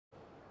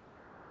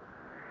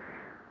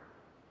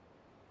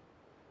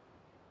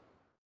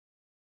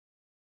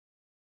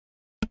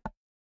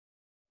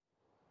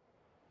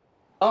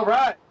All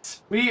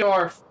right, we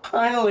are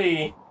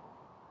finally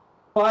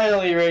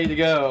ready to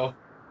go.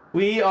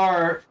 We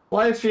are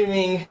live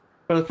streaming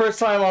for the first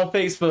time on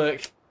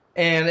Facebook,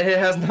 and it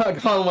has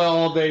not gone well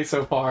all day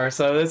so far.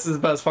 So this is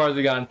about as far as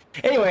we've gone.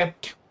 Anyway,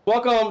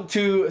 welcome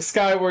to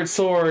Skyward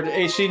Sword.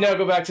 Actually, no,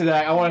 go back to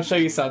that. I want to show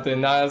you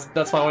something.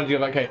 That's why I want to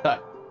do it. Okay, all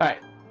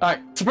right.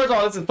 So first of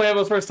all, this is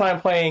Playable's first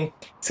time playing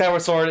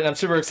Skyward Sword, and I'm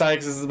super excited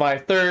because this is my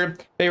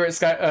third favorite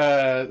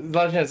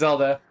Legend of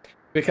Zelda.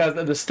 Because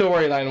of the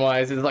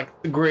storyline-wise, it's like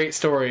a great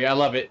story. I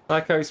love it. I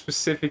like how you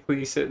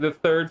specifically said the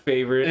third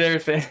favorite.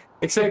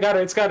 It's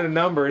got a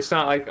number. It's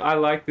not like I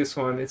like this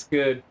one. It's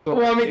good.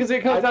 Well, I mean, because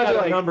it comes down to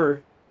like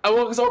number.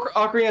 Well, because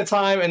Ocarina of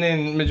Time and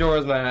then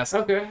Majora's Mask.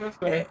 Okay, that's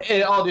fine.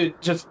 And all,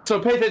 dude. Just so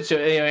pay attention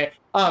to it anyway.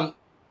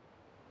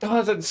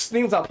 The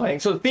theme's not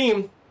playing. So the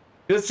theme.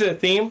 This is a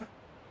theme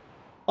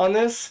on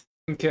this.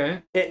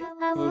 Okay.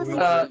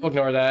 We'll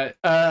ignore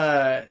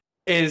that.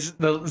 Is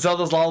the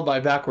Zelda's Lullaby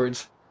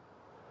backwards?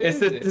 This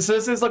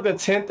is like the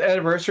 10th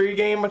anniversary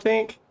game, I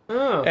think.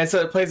 Oh. And so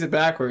it plays it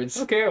backwards.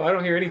 Okay, well, I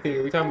don't hear anything.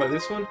 Are we talking about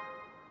this one?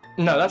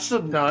 No, that's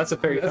a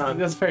fairy con.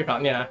 That's a fairy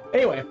con, yeah.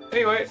 Anyway.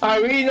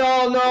 Alright, we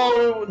all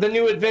know the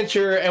new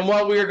adventure and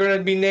what we are going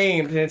to be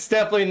named, and it's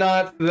definitely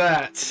not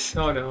that.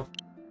 Oh no.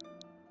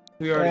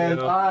 We already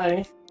know.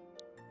 I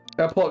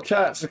gotta pull up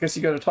chats because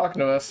you guys are talking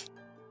to us.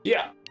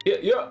 Yeah.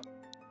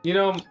 You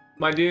know,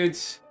 my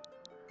dudes,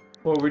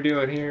 what we're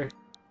doing here.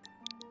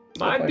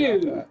 My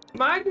dude,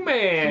 my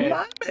man,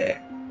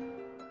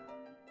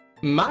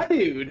 my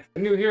dude. A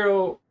new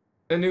hero,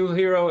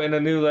 and a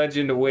new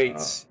legend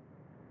awaits.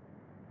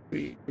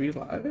 We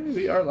live.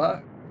 We are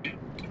live.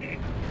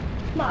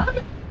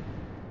 My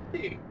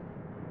dude.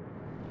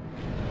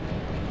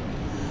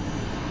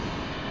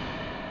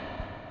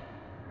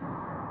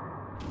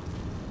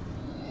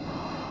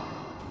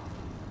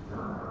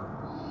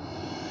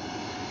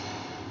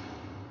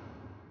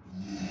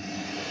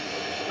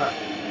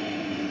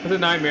 It's a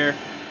nightmare.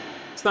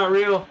 It's not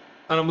real.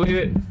 I don't believe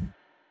it.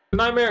 It's a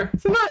nightmare.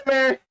 It's a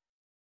nightmare.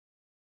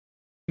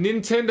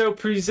 Nintendo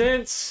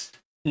presents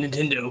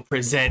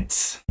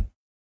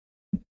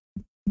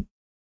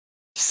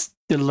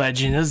The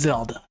Legend of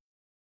Zelda.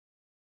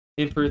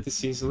 In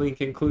parentheses,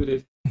 link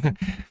included.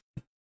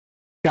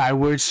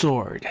 Skyward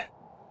Sword.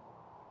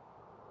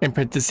 In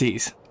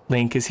parentheses,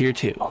 link is here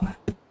too.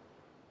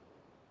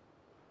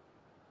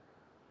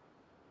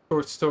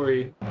 Short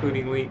story,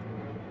 including link.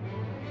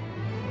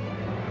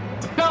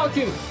 It's a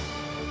pelican!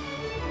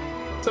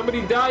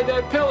 Somebody died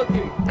that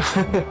pelican!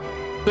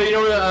 So you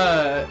know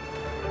the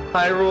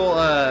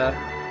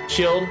Hyrule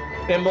shield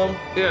emblem?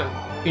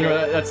 Yeah. You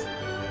know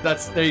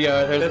that's there you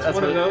go. That's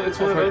one of those. It's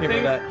one of those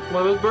things.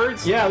 One of those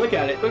birds. Yeah, look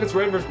at it. Look, it's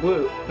red versus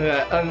blue.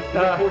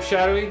 Yeah.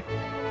 Foreshadowing.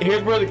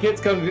 Here's where the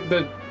kids come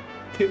to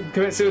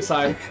commit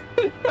suicide.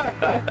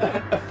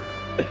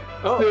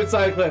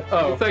 Suicide cliff.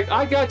 Oh. It's like,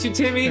 I got you,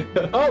 Timmy.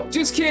 Oh,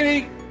 just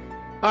kidding.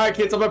 All right,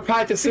 kids. I'm gonna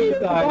practice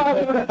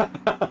suicide.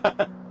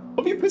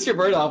 Hope you piss your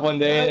bird off one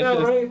day. I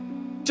know, right?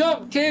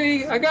 Jump,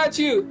 Kitty. I got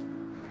you.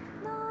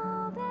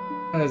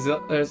 There's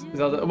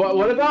Zelda.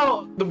 What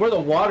about where the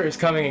water is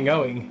coming and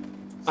going?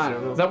 I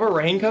don't know. Is that where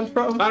rain comes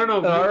from? I don't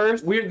know.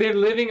 Earth? They're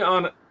living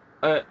on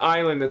an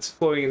island that's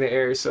floating in the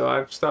air, so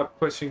I've stopped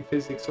questioning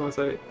physics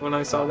when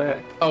I saw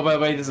that. Oh, by the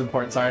way, this is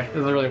important. Sorry, this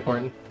is really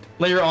important.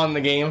 Later on in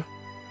the game,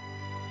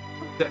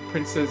 that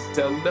Princess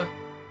Zelda.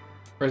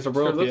 Where's the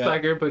royalty? She looks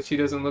like her, but she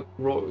doesn't look.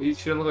 She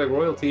doesn't look like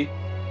royalty.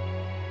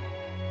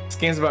 This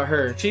game's about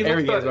her.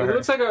 It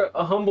looks like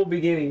a humble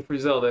beginning for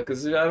Zelda,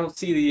 because I don't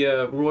see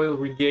the royal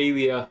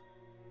regalia.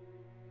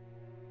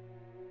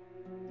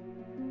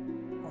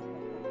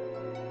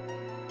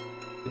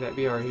 Could that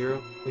be our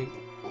hero?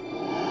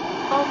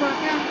 Oh my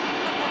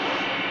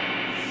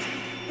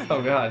god!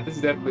 Oh god, this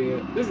is definitely a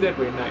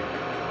nightmare.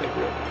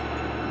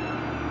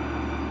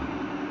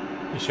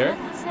 You sure?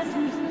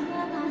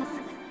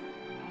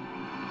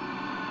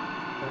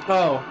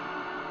 Oh.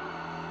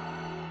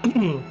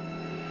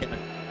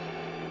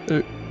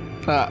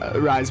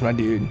 Rise, my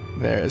dude.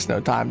 There is no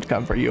time to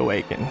come for you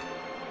awaken.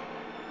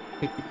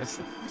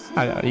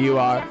 I know you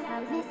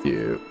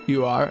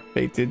are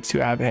fated to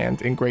have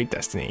hands in great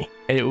destiny,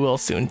 and it will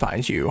soon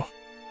find you.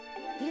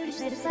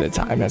 The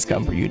time has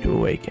come for you to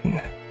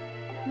awaken,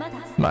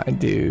 my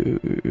dude.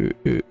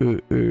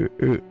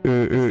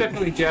 It's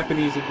definitely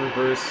Japanese in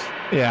reverse.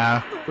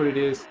 Yeah, that's what it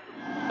is.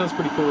 Sounds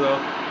pretty cool though.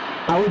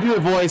 I would do a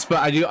voice, but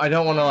I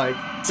don't want to like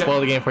spoil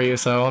the game for you,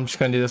 so I'm just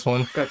gonna do this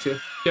one. Gotcha.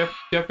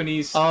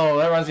 Japanese. Oh,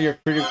 that runs your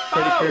Freddy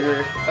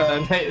Krueger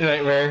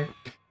nightmare.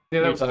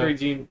 Yeah,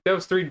 that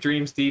was three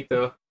dreams deep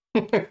though.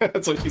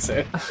 That's what you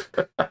said.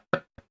 Look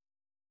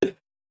at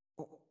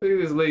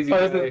this lazy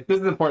guy. This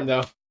is important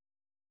though.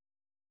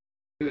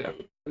 Look at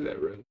that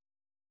room.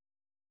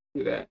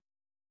 Look at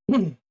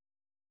that.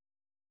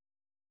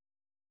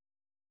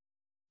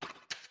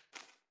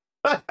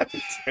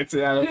 It's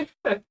out.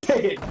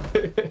 Take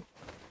it.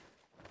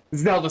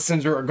 Zelda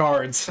sends her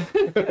regards.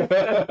 You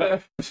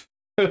have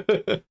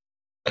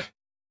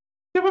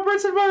a bird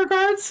send my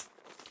regards?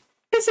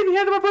 Hey, Cindy, you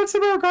have my bird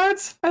send my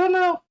regards? I don't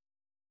know.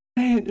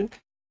 Hey,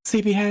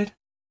 Sleepyhead,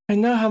 I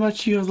know how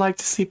much you would like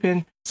to sleep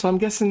in, so I'm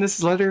guessing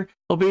this letter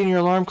will be in your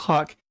alarm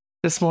clock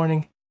this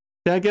morning.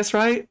 Did I guess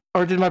right?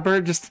 Or did my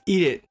bird just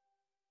eat it?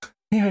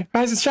 Anyway,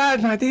 rise and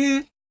shine, my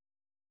dude!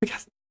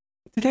 Because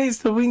today's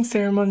the wing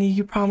ceremony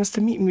you promised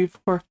to meet me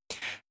before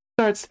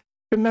starts.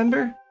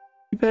 Remember?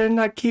 You better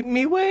not keep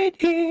me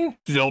waiting.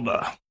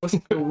 Zelda. What's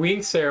the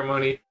wing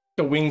ceremony?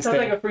 The wing Sounds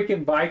like a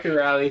freaking biker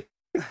rally.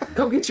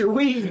 Go get your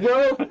wings,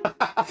 bro.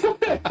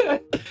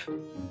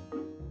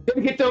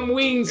 Gotta get them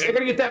wings. I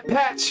gotta get that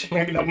patch. I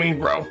gotta get that wing,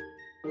 bro.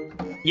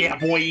 Yeah,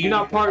 boy. You're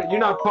not part of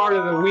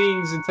the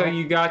wings until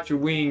you got your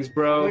wings,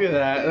 bro. Look at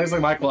that. It looks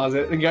like my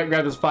closet. I got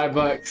grabbed his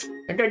 $5.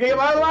 I gotta get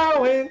my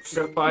allowance.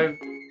 Got $5.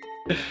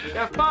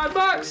 Got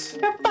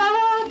 $5. Got $5.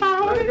 I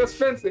gotta go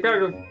spend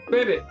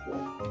it.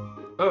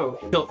 Oh.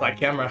 Tilt that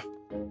camera.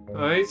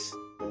 Nice.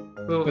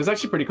 Little... It's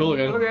actually pretty cool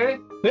looking. Okay.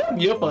 Yeah,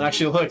 beautiful it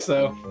actually looks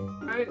though.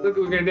 Alright, look,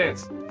 we're gonna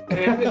dance.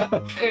 And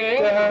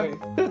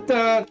look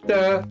at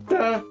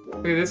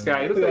this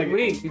guy. He looks like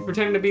Link. He's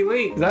pretending to be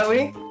Link. Is that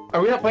Link?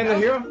 Are we not playing the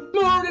hero?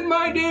 Morning,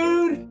 my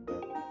dude!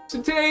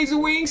 So today's a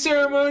wing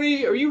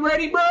ceremony. Are you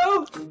ready,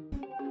 bro?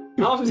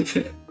 All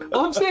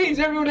I'm saying is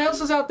everyone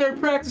else is out there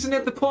practicing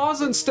at the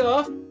plaza and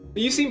stuff.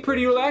 You seem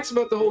pretty relaxed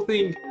about the whole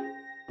thing.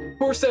 Of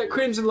course, that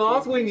Crimson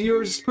Loft wing of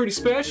yours is pretty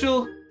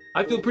special.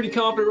 I feel pretty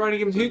confident riding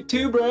him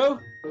too, bro.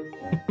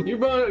 Your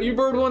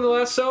bird won the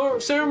last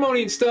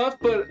ceremony and stuff,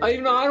 but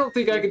even though I don't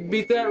think I could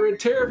beat that red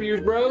terror of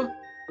yours, bro.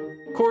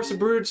 Of course, a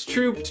bird's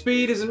true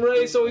speed as in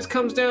race always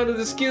comes down to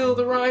the skill of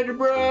the rider,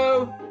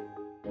 bro.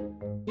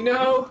 You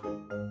know,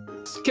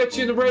 catch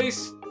you in the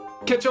race,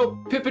 catch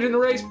old Pippin in the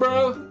race,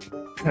 bro.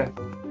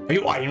 Are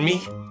you eyeing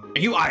me?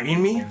 Are you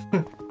eyeing me?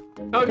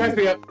 Oh, guys,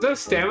 is that a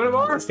stamina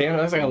bar?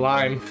 Stamina, that's like a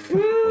lime.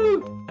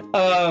 Woo!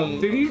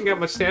 Dude, you ain't got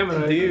much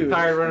stamina. Dude, you're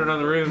tired running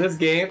on the room. This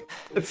game,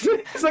 it's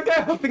like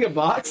a humping a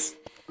box.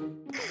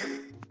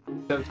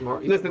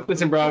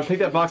 Listen, bro, take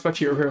that box back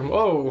to your room.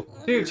 Oh,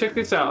 dude, check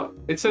this out.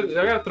 It says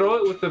I gotta throw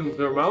it with the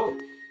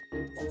remote.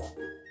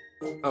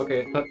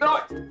 Okay, throw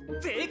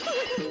it.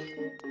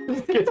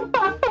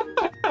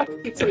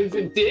 So he's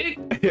a dick.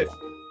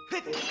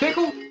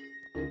 Pickle.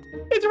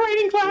 It's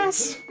raining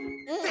class.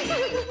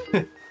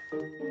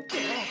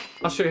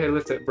 I'll show you how to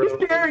lift it, bro. You're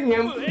scaring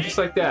him. Just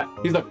like that.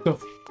 He's like, the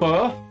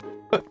fuck?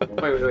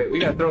 Wait. We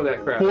gotta throw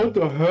that crap. What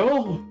the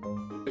hell?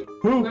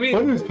 Let me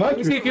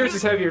see if yours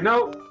is heavier.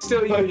 No,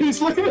 still easy. He's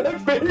looking at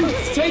that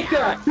face. Take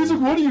that. He's like,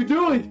 what are you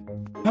doing?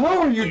 How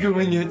are you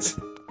doing it?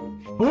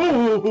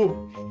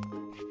 Oh,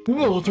 I'm a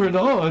little turned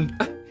on.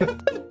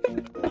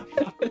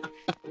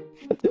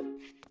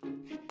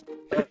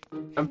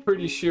 I'm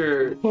pretty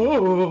sure.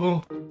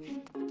 Oh.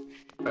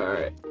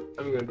 Alright,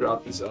 I'm gonna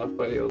drop this off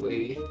by the old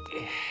lady.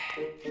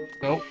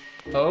 Nope.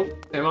 Oh.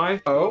 Am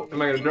I? Oh.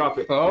 Am I gonna drop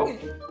it? Oh.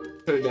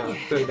 Put it down.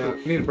 Put it down.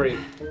 I need a break.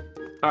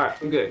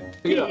 Alright, I'm good.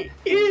 Pick it up.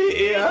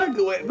 Yeah, I'll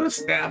go at the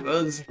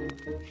snappers.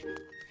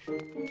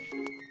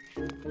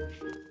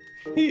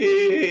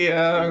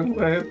 Yeah,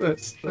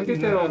 look at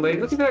that old lady.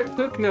 Look at that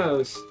hook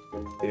nose.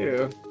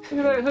 Yeah. Look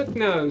at that hook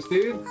nose,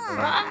 dude.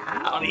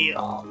 I'll eat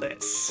all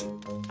this.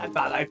 I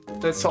thought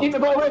that skinny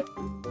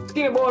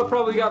boy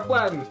probably got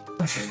flattened.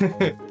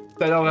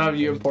 I don't have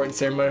you important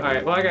ceremony.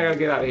 Alright, well I gotta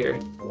get out of here.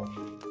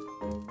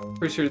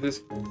 Pretty sure this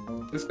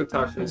could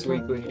talk to this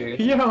weekly, dude.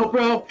 Yo,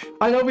 bro,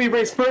 I know we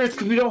race birds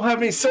because we don't have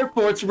any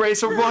surfboards to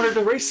race or water to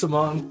race them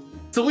on.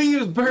 So we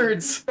use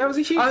birds. That was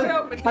a huge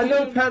help. I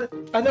know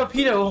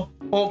Pito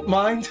won't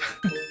mind.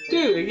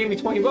 Dude, they gave me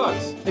 20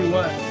 bucks. Hey,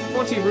 what?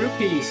 20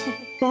 rupees.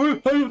 I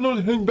don't know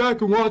to hang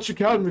back and watch your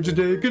camera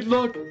today. Good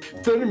luck,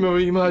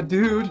 ceremony, my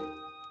dude.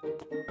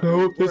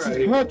 Oh, this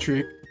is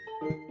Patrick.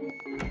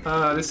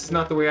 This is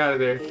not the way out of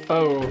there.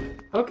 Oh.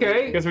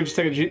 Okay. I guess we just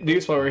take a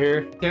deuce while we're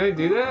here. Can we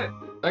do that?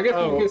 I guess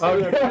we can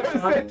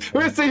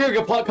we're gonna sit here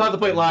and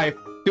contemplate life.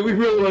 Do we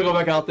really want to go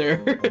back out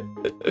there?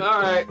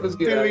 Alright, let's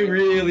get Do we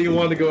really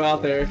want to go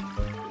out there?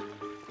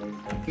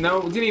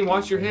 No, didn't even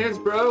wash your hands,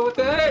 bro. What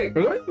the heck?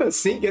 Was there a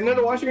sink in there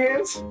to wash your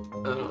hands?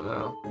 I don't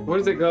know. Where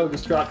does it go?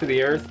 Just drop to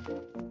the earth?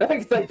 I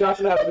think it's like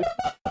dropping out of the...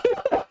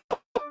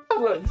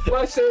 Look,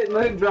 flush it and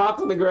let it drop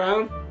on the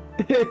ground.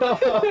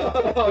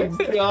 Oh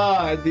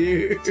god,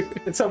 dude!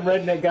 And some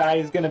redneck guy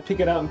is gonna pick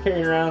it out and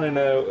carry it around in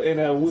a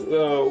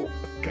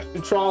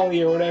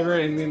trolley or whatever,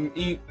 and then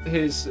eat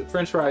his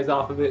French fries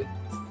off of it.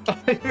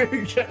 I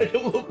got a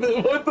little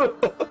bit. What the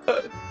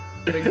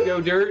fuck?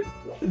 Joe Dirt.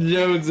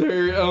 Joe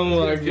Dirt. Oh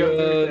my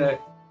god!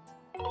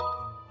 All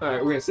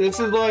right, we're gonna. This is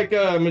like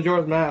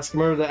Majora's Mask.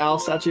 Remember the owl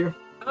statue?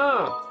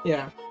 Oh.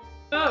 Yeah.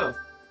 Oh.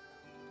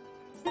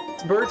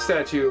 It's a bird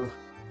statue,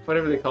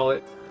 whatever they call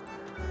it.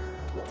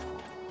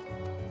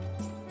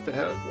 What the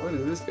hell? What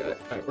is this guy?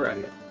 Alright, we're out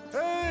here.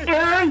 Hey!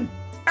 Hey!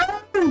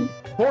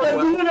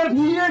 Everyone up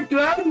here,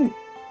 Glenn!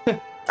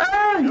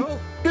 Hey!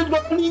 Good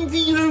morning to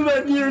you,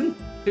 my dude!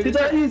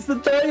 Today is the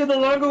day of the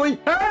longer week.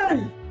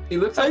 Hey! He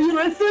looks like... Are you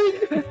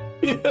listening?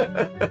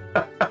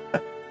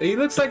 He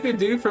looks like the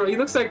dude from... He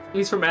looks like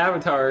he's from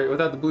Avatar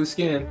without the blue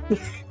skin.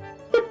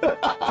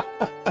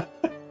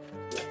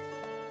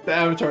 The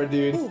Avatar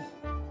dude.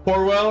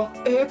 Corwell.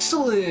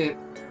 Excellent.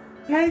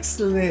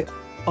 Excellent.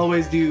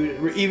 Always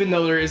do, even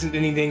though there isn't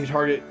anything to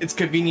target, it's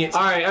convenient.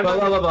 All right, I'm not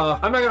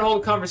gonna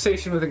hold a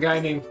conversation with a guy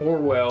named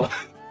Orwell.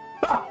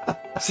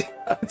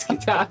 Let's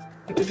get down.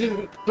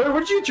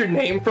 Where'd you get your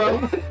name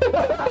from?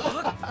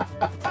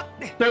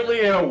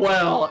 Certainly in a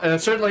well,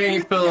 and certainly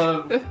ain't full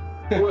of.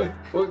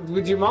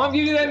 Would your mom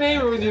give you that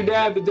name, or would your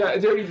dad, the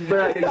dirty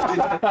brat?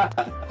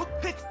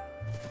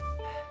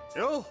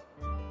 No.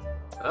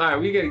 All right,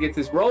 we gotta get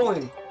this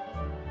rolling.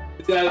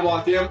 Dad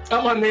walked in.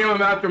 I'm gonna name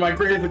him after my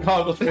greatest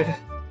accomplishment.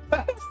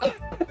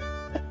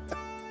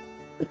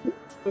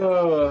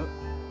 Oh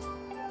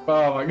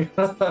my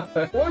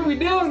god. What are we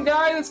doing,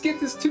 guys? Let's get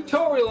this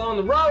tutorial on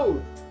the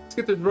road. Let's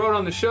get this road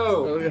on the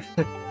show.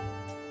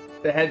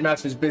 The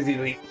headmaster's busy.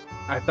 Lee.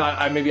 I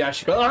thought maybe I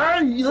should go.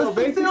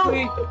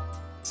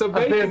 So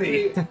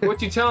basically,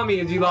 what you telling me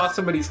is you lost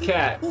somebody's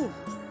cat.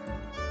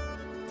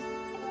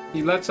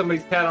 You left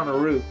somebody's cat on a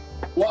roof.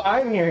 What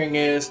I'm hearing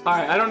is, all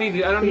right, I don't need.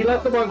 He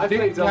left someone's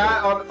big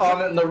cat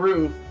on the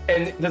roof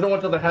and doesn't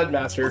want to tell the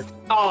headmaster.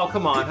 Oh,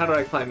 come on! How do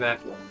I climb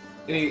that?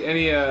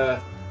 Any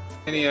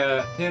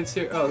hints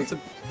here? Oh, is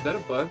that a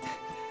bug?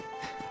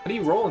 How do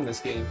you roll in this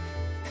game?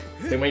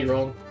 Same way you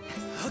roll.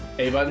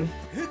 A button.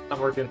 Not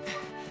working.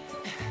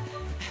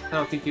 I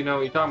don't think you know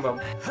what you're talking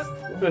about.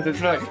 It's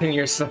been like 10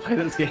 years since I played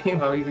this game.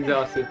 Oh, he's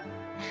exhausted.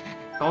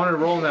 I wanted to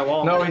roll in that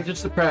wall. No, it's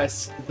just the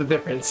press. It's the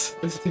difference.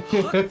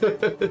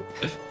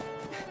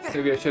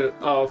 Maybe I should.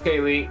 Oh, okay,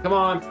 Lee. Come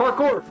on,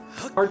 parkour,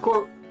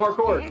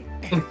 parkour.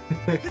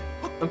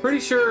 I'm pretty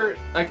sure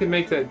I can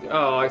make that.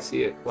 Oh, I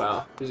see it.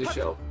 Wow, there's a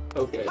shelf.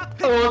 Okay.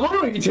 Oh, what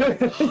are we doing?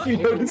 You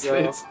noticed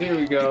this. Here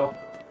we go.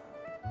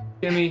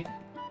 Jimmy.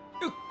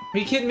 Are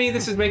you kidding me?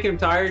 This is making him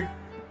tired.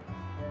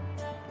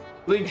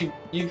 Link,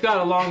 you've got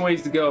a long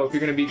ways to go if you're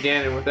gonna beat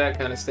Ganon with that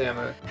kind of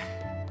stamina.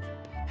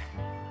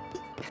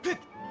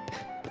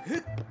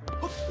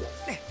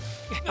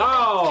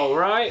 All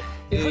right,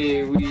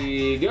 here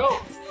we go.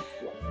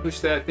 Push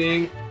that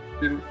thing.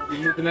 You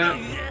moving out?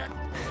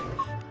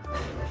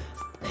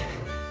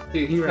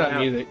 Dude, he ran out.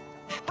 Music.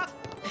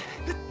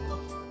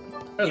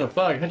 Where's the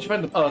bug? How'd you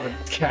find the? Oh, the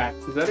cat.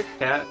 Is that a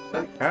cat? Is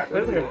that a cat?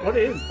 What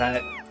is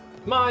that?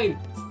 Mine.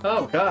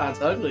 Oh god,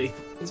 it's ugly.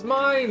 It's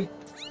mine.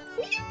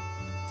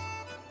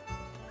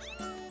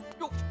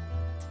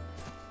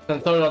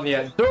 Then throw it on the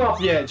edge. Throw it off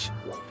the edge.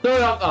 Throw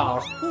it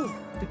off. Oh.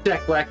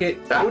 Jack Blackett.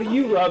 What do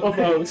you love the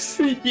most?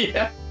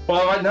 Yeah.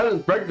 Well, I know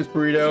it's breakfast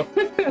burrito.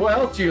 What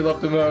else do you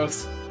love the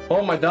most?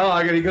 Oh, my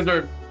dog, and he goes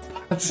there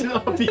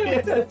off the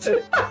edge.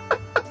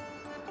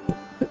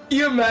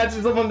 You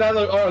imagine someone down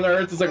on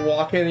Earth is like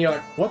walking, and you're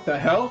like, what the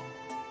hell?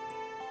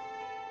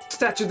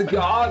 Statue of the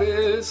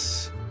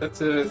Goddess. That's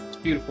it's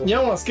beautiful. You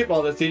don't want to skip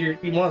all this, dude.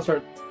 You want to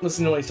start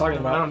listening to what he's talking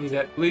about. I don't need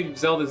that. I believe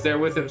Zelda's there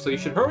with him, so you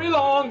should hurry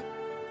along.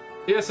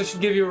 Yes, I should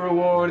give you a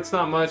reward. It's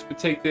not much, but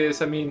take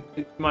this. I mean,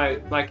 my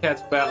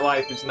cat's bad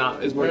life is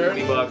worth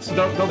 $20.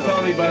 Don't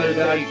tell me about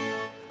it.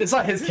 It's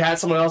not his cat,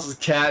 someone else's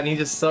cat, and he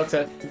just sucks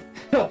at.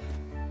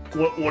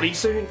 What are you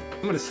saying?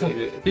 I'm gonna save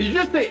it. Did you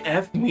just say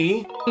F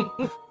me?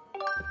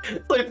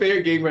 It's my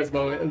favorite gamers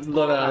moment. It's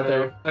love that out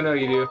there. I know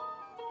you do.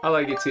 I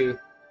like it too.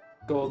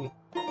 Golden.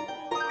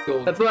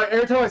 That's what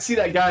every time I see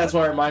that guy, that's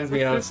what it reminds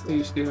me of. What's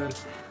this dude doing?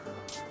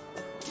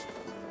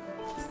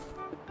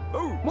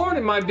 Oh,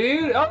 morning, my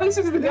dude. Oh, this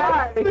is the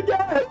guy. The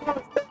guy.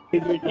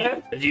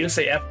 Did you just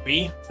say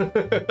FB?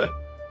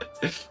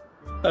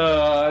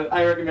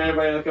 I recommend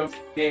everybody look up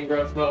Game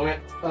Growth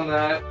moment on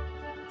that.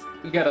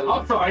 You gotta.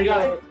 I'm sorry.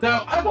 No,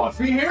 I want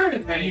to be here.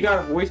 And you got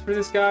a voice for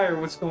this guy, or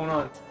what's going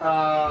on?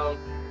 I'll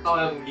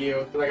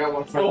you. Cause I got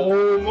one.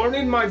 Oh,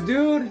 morning, my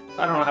dude.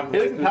 I don't know how to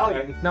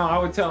voice. No, I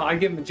would tell. I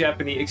give him a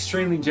Japanese,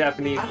 extremely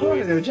Japanese voice. I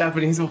want to do a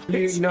Japanese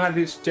voice. You know how to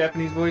do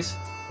Japanese voice?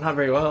 Not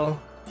very well.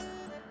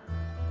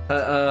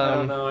 I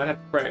don't know. I'd have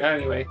to pray.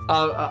 Anyway.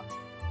 My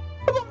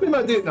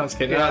dude. No, I'm just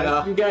kidding.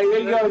 Yeah, you got. There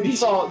you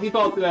go.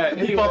 Default to that.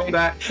 Default to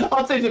that.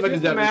 I'll say it.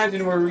 Just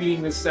imagine we're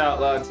reading this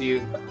out loud to you.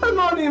 Good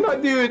morning, my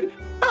dude.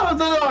 How's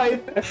the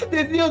life?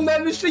 Did you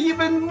manage to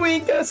even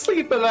wink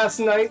asleep last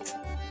night?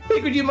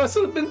 Figured you must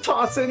have been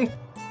tossing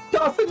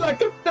like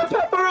the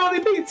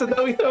pepperoni pizza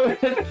that we throw in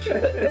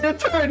a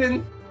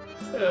turn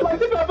like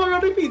the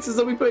pepperoni pizzas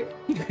that we put.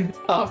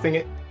 Oh, dang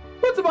it.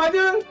 What am I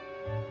doing?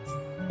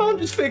 I'm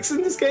just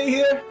fixing this guy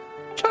here.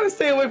 Trying to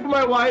stay away from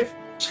my wife.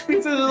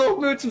 She's in a little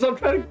mood, so I'm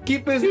trying to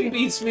keep busy.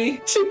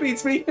 She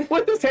beats me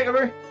with this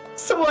hammer.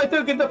 So I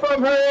took it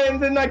from her,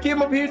 and then I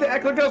came up here to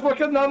act like I was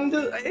working on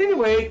this.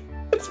 Anyway,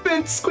 it's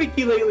been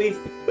squeaky lately.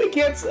 We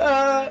can't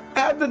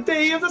have the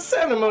day of the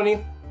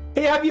ceremony.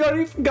 Hey, have you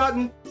already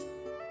forgotten?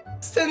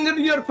 Send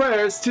your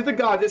prayers to the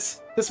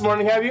goddess this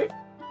morning, have you?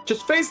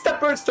 Just face that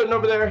birdstone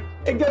over there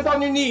and get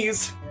on your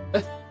knees.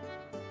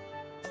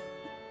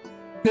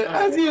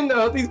 As you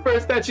know, these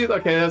bird statues.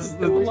 Okay, that's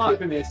a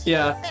lot in this.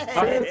 Yeah.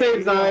 I'm gonna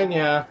save mine.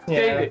 Yeah.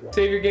 Save it.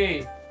 Save your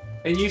game,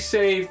 and you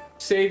save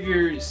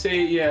your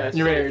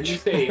your marriage. You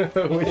save. You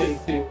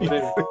save too.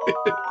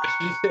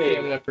 You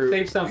save.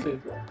 Save something.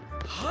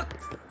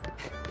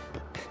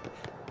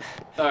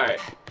 All right.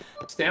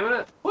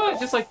 stamina? What?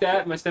 Just like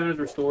that, my stamina's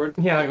restored?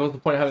 Yeah, like, what's the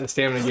point of having a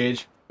stamina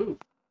gauge? Ooh.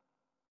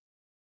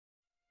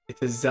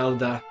 It's a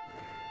Zelda.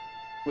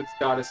 Which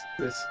goddess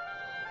is this?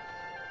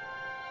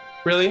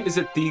 Really? Is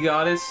it the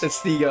goddess?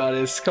 It's the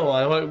goddess. Come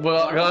on.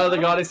 What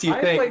other goddess do you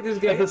I think? played this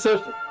game.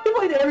 You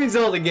played every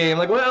Zelda game.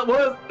 Like,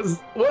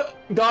 what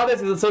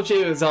goddess is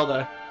associated with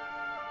Zelda?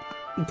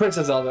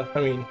 Princess Zelda,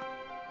 I mean.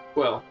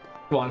 Well,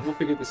 come on. We'll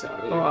figure this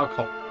out later. Oh, I'll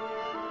call.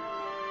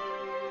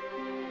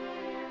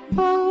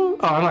 Oh,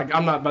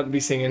 I'm not about to be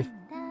singing.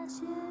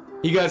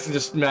 You guys can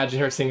just imagine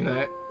her singing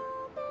that.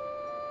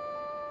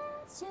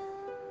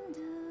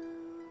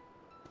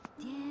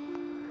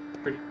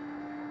 Pretty.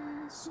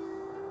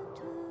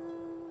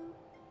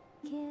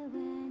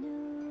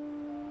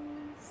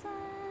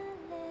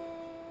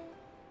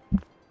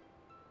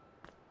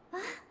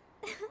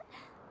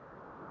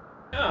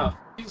 Oh,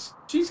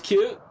 she's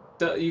cute.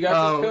 You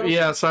got this,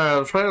 yeah, sorry, I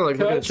was trying to like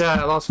look at the chat.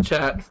 I lost the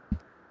chat.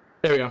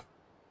 There we go.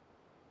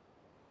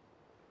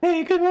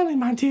 Hey, good morning,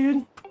 my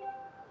dude.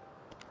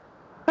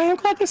 I am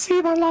glad to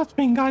see my last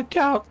being got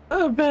out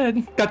of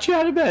bed. Got you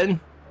out of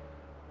bed.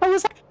 I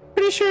was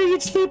pretty sure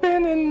you'd sleep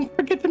in and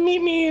forget to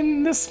meet me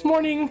in this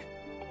morning.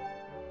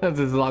 That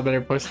is a lot better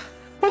voice.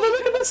 But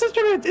look at this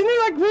instrument. Isn't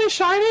it like really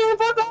shiny and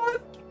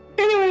whatnot?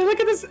 Anyway, look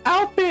at this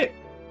outfit.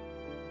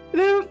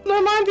 They're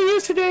mine to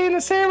use today in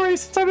the ceremony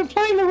since I've been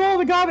playing the role of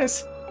the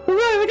goddess. But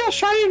really, look how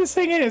shiny this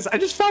thing is. I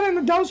just found it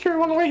in the dumpster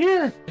on the way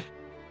here.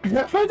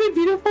 Aren't they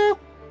beautiful?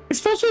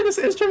 Especially this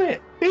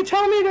instrument. They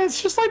tell me that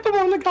it's just like the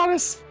one the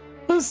goddess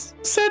was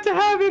said to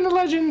have in the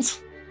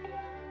legends.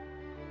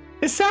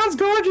 It sounds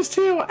gorgeous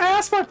too. I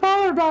asked my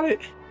father about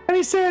it, and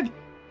he said,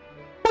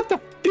 "What the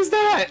f is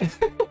that?"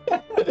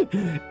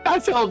 I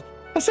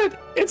said,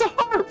 "It's a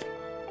harp."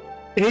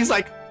 And he's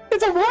like,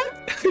 "It's a what?"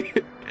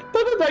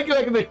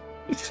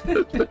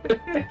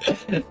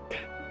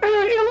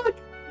 Anyway, look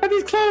at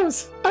these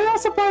clothes. I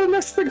also brought them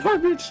next to the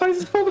garbage. I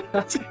just pulled them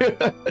out.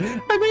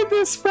 I made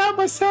this strap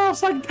myself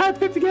so I can kind of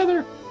put it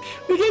together.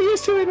 We get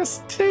used to it in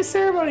today's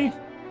ceremony.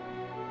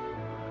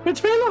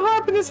 Between the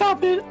harp and this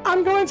outfit,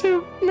 I'm going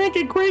to make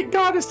a great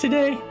goddess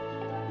today.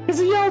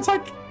 Because, you know, it's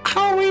like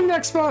Halloween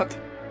next month.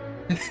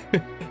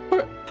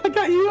 I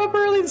got you up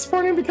early this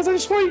morning because I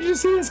just wanted you to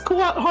see this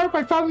cool harp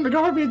I found in the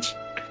garbage.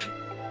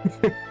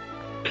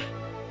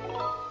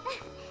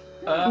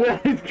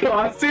 Nice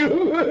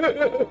costume.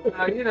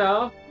 You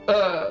know.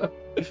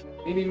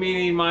 Eeny,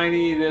 meeny,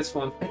 miny, this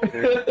one.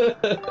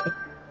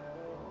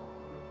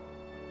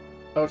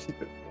 Oh, she's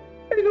good.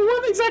 Hey,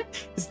 what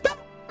exactly is that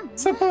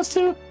supposed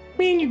to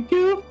mean, you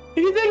goof?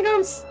 If you think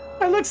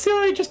I look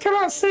silly, just come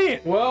out and say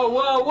it. Whoa,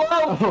 whoa,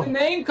 whoa! Oh.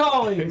 Name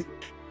calling!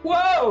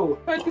 Whoa!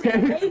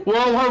 Okay.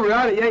 Well, while we're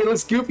at it, yeah, he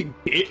looks goofy.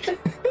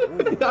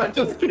 No, I'm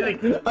just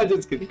kidding. I'm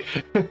just kidding.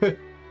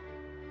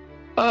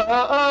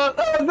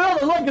 No,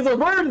 look, it's a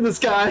bird in the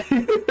sky.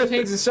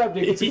 Change the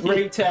subject. It's a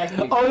great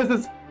tactic. Oh, this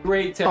is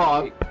great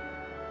tactic.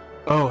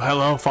 Oh,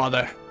 hello,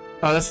 father.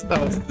 Oh, that's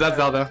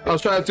Zelda. I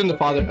was trying to assume the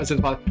father. I said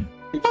the father.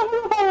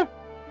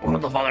 Oh,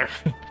 the father.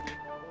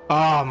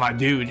 Oh, my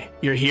dude,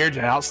 you're here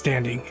to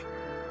outstanding.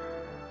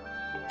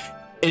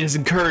 It is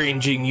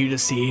encouraging you to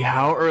see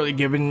how early,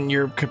 given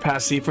your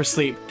capacity for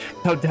sleep.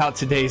 No doubt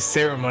today's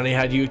ceremony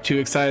had you too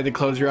excited to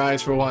close your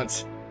eyes for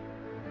once.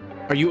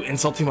 Are you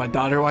insulting my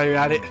daughter while you're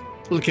at it?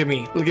 Look at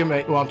me. Look at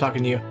me while I'm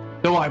talking to you.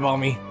 Don't eyeball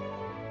me.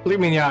 Look at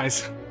me in the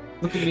eyes.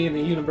 Look at me in the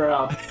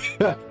unibrow.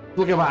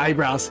 Look at my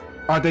eyebrows.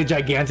 Aren't they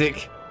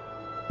gigantic?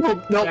 No,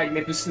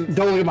 magnificent.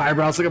 Don't look at my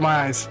eyebrows. Look at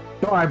my eyes.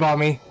 Don't eyeball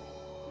me.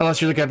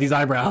 Unless you're looking at these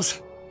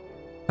eyebrows.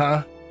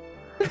 Huh?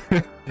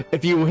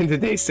 If you win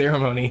today's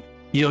ceremony,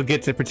 you'll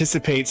get to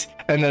participate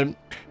in the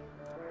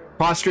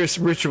prosperous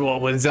ritual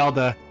with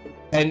Zelda.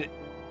 And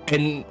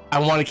I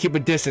want to keep a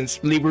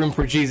distance. Leave room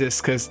for Jesus,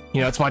 because,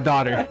 you know, it's my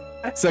daughter.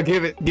 So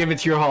give it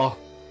to your hall.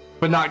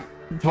 But not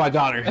to my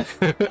daughter.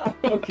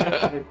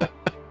 Okay.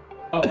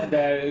 Oh,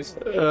 that is.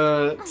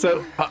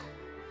 So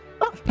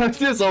I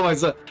just all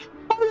myself.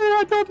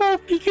 I don't know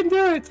if he can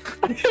do it.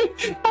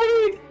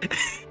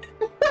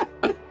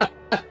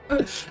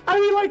 I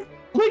mean, like,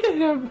 look at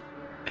him.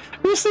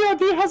 Recently, our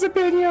dude hasn't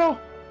been, you know,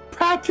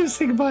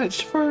 practicing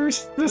much for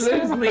this.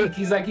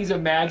 He's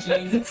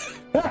imagining.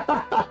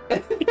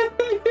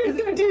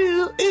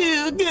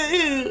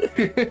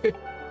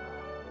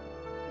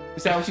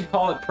 Is that what you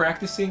call it,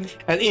 practicing?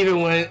 And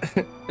even when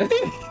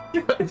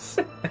he's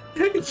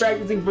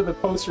practicing for the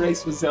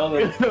post-race with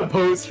Zelda. The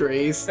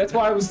post-race. That's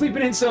why I was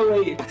sleeping in so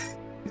late.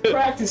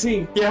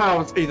 Practicing.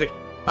 Yeah, he's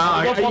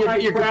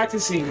like, you're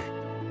practicing.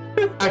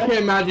 I can't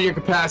imagine your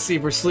capacity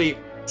for sleep.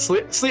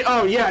 Sleep.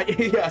 Oh yeah,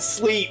 yeah,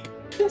 sleep.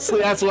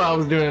 Sleep. That's what I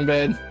was doing in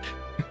bed.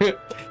 And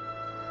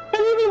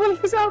even when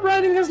he's out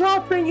riding his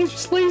loft ring, he's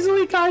just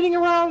lazily guiding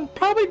around,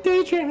 probably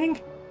daydreaming.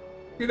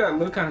 Look at that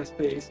look on his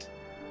face.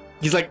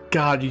 He's like,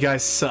 God, you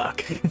guys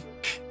suck.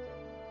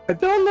 I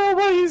don't know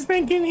what he's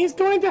thinking. He's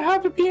going to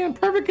have to be in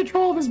perfect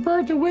control of his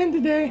bird to win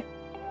today.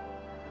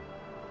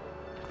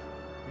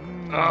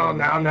 Oh,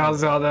 now,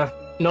 Zelda.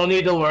 No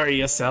need to worry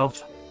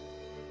yourself.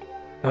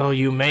 Oh,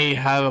 you may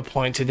have a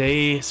point.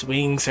 Today's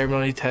wing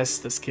ceremony tests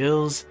the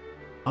skills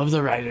of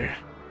the rider,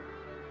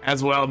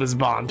 as well as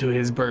bond to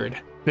his bird.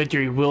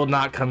 Victory will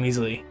not come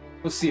easily.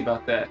 We'll see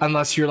about that.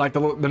 Unless you're like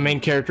the main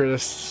character of the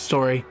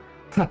story.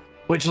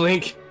 Which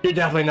Link, you're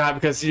definitely not,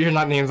 because you're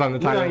not named on the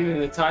title. You're not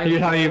even the title. You're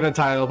not even the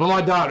title, but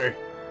my daughter.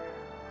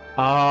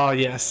 Oh,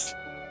 yes.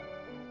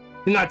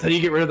 Didn't I tell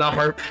you get rid of that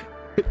harp?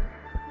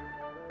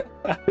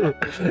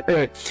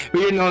 Anyway,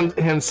 we've known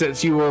him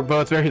since you were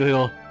both very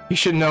little. You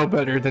should know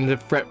better than to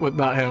fret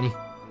about him.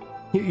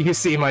 You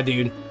see, my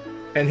dude,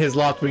 and his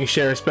Loftwing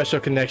share a special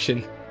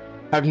connection.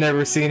 I've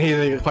never seen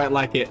anything quite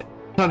like it.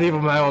 Not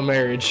even my own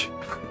marriage.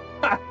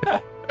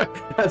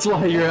 That's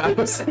why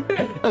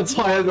that's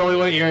why I'm the only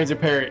one here as a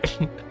parent.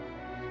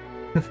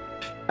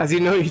 As you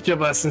know, each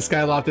of us in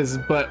SkyLoft is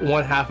but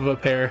one half of a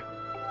pair.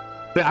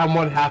 But I'm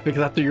one half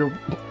because after you're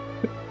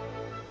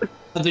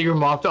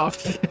mopped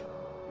off.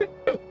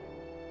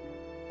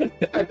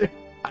 I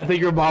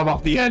think you're mopped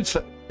off the edge.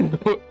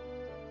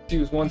 She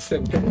was one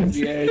step closer to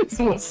the edge.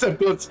 One step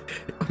closer.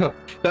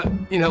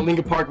 You know,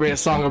 Linkin Park made a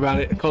song about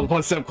it called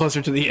 "One Step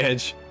Closer to the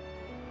Edge."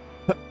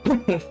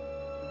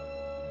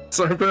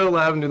 Sorry for the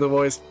laugh into the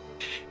voice.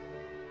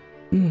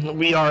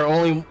 We are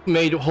only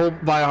made whole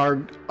by our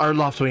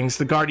Loftwings,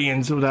 the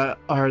guardians that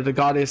are the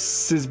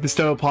goddesses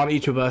bestow upon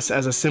each of us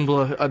as a symbol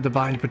of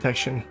divine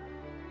protection.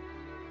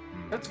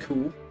 That's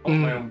cool. On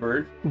my own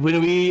bird.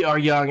 When we are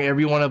young,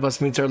 every one of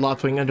us meets our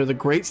Loftwing under the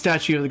great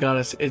statue of the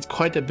goddess. It's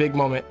quite a big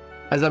moment,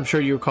 as I'm sure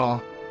you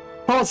recall.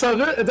 Oh, so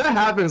if that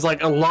happens,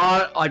 like a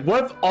lot, like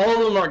what if all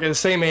of them are at the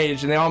same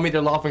age and they all meet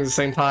their Loftwings at the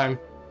same time?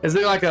 Is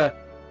there like a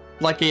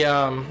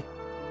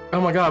oh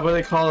my god, what do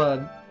they call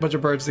a bunch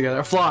of birds together?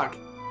 A flock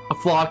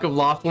of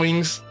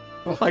Loftwings.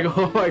 Like,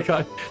 oh my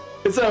god,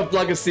 instead of a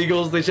flock of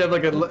seagulls, they should have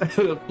like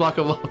a flock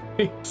of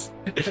Loftwings.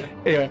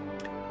 Anyway,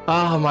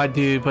 oh my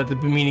dude, but the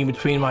meeting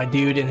between my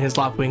dude and his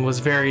Loftwing was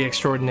very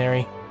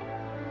extraordinary.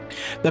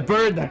 The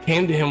bird that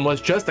came to him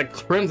was just a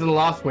crimson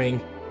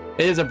Loftwing.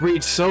 It is a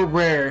breed so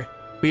rare,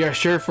 we are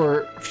sure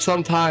for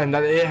some time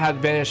that it had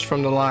vanished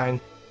from the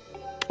line.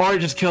 Or it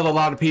just killed a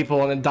lot of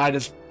people and it dyed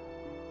its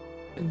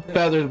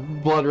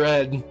feathered blood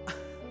red.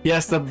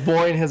 Yes, the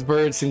boy and his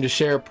bird seemed to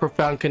share a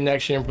profound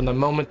connection from the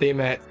moment they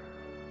met.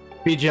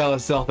 Be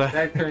jealous, Zelda.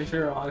 That turns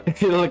her on.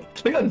 look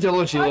how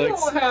jealous she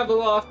looks. I don't have a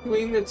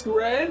Loftwing that's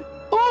red.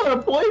 Oh, a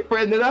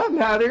boyfriend, did that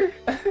matter?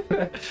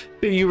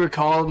 Do you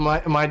recall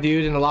my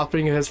dude and the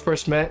Loftwing who has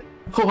first met?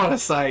 What a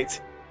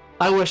sight.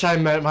 I wish I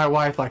met my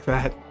wife like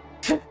that.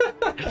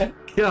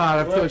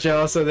 God, I'm so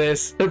jealous of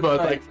this. They're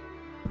both like...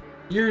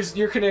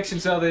 Your connection,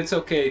 Zelda, it's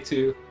okay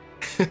too.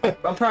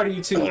 I'm proud of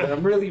you too, but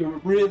I'm really,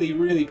 really,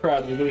 really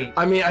proud of you.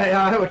 I mean,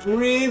 I'm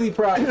really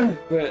proud of you,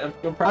 but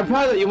I'm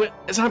proud of you.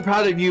 I'm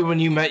proud of you when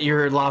you met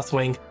your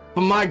Loftwing.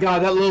 But my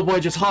god, that little boy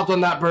just hopped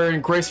on that bird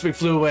and gracefully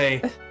flew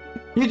away.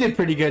 You did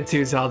pretty good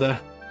too, Zelda.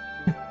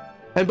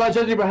 And by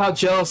judging by how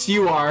jealous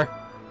you were,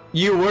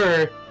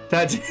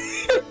 that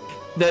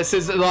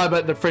says a lot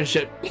about the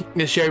friendship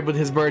he shared with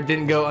his bird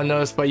didn't go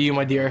unnoticed by you,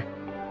 my dear.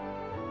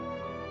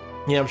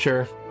 Yeah, I'm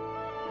sure.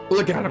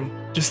 Look at him,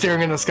 just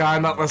staring in the sky,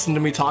 not listening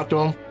to me talk to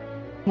him.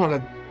 What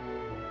a...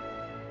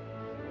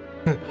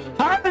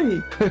 Hi!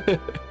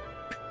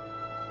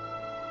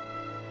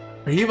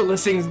 Are you even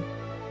listening?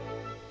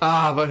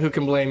 Ah, but who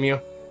can blame you?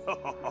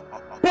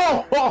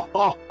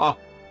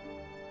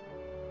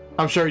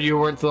 I'm sure you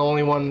weren't the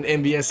only one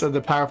envious of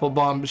the powerful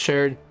bond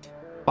shared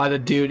by the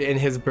dude and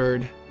his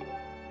bird.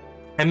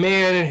 A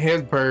man and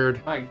his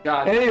bird. My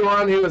god.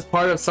 Anyone who is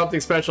part of something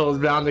special is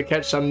bound to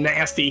catch some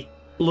nasty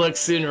looks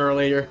sooner or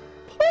later.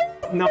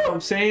 Know what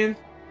I'm saying?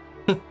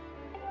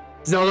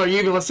 Zelda, are you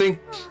even listening?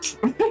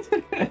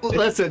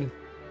 Listen.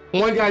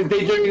 One guy's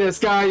daydreaming in the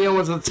sky, the other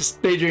one's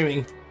just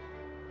daydreaming.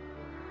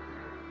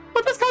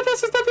 But this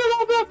contest is nothing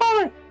all about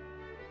fire.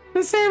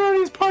 The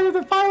ceremony is part of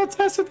the final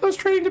test of those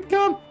training to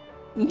become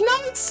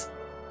knights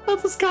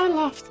of the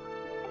SkyLoft.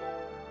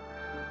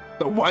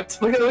 The what?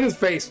 Look at his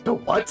face. The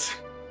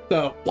what?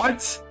 The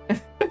what?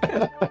 If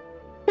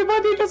my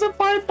dude doesn't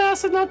fly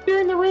fast enough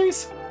during the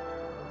race,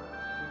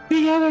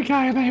 the other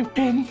guy may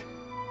win.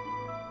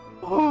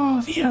 Oh,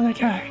 the other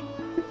guy.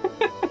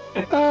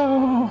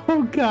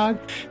 Oh god.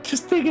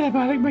 Just thinking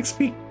about it makes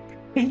me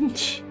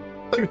cringe.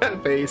 Look at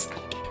that face.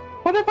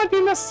 What if I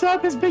do messes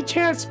up his big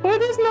chance?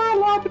 What if he's not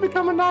allowed to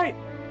become a knight?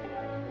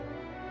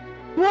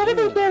 What if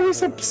he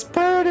marries a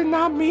bird and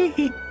not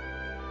me?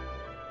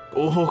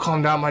 Oh,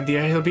 calm down, my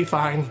dear. He'll be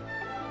fine.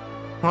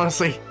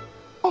 Honestly,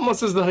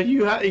 almost as though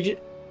you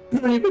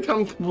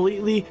become a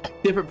completely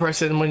different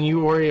person when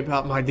you worry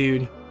about my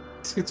dude.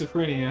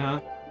 Schizophrenia,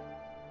 huh?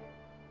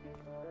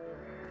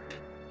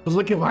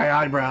 Look at my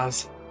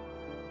eyebrows.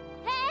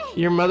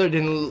 Hey. Your mother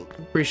didn't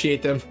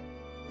appreciate them.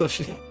 So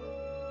she...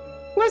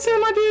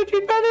 Listen, my dude,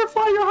 you better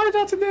fly your heart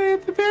out today.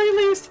 At the very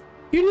least,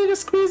 you need to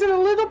squeeze in a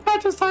little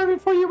practice time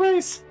before you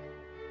race.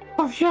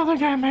 Oh, the other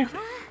guy might...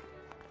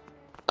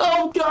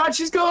 Oh god,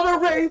 she's gonna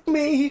rape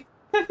me!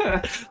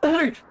 Tell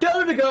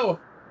her to go!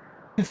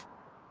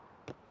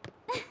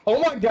 Oh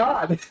my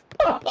god!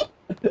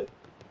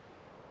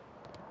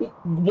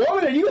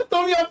 Woman, are you gonna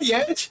throw me off the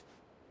edge?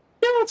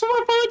 Yeah, that's what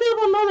my father did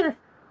with my mother.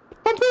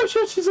 I'm pretty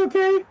sure she's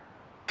okay.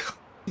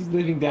 She's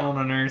living down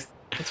on Earth.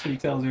 That's what he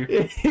tells her.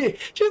 She's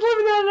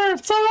living down there.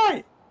 It's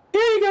alright.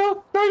 Here you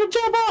go. Now you can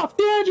jump off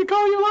the edge and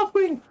call your left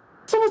wing.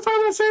 Someone's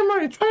talking that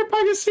ceremony. Try to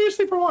practice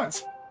seriously for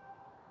once.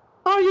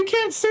 Oh, you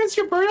can't sense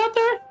your bird out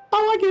there?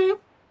 Oh, I get it.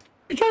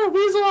 You're trying to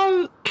weasel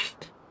out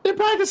the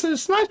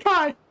practices. Nice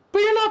try. But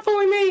you're not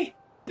fooling me.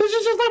 This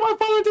is just like my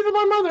father did to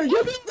my mother.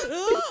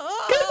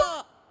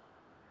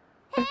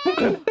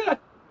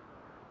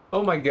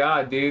 Oh my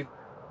god, dude.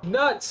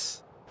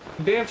 Nuts!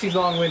 Damn, she's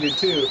long-winded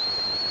too.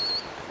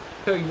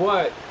 Tell you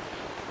what.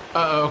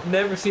 Uh-oh.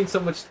 Never seen so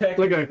much tech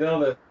Look in at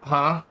Zelda.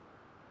 Huh?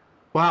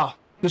 Wow.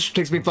 This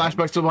takes me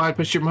flashbacks to when I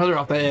pushed your mother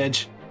off the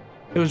edge.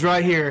 It was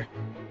right here.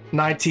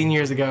 19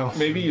 years ago.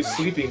 Maybe you're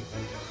sleeping.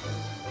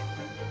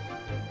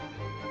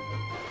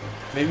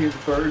 Maybe your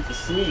bird's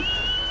asleep.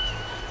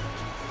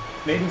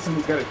 Maybe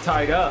someone's got it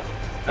tied up.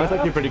 That's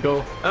actually pretty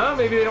cool.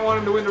 Maybe they don't want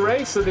him to win the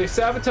race, so they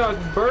sabotage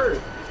the bird.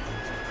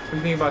 What do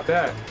you think about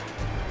that?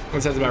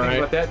 That sounds about What do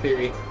you right. think about that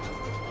theory?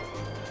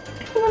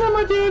 Come on,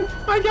 my dude.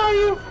 I got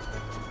you.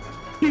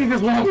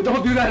 Jesus, Mom,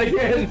 don't do that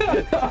again.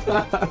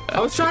 I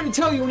was trying to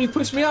tell you when you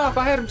pushed me off,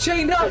 I had him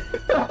chained up.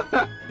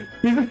 I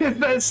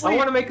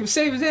want to make him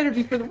save his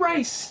energy for the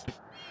race.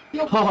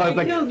 Yo, it's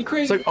like, you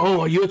crazy. it's like,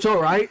 oh, you it's all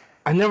right?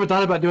 I never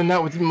thought about doing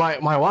that with my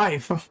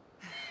wife.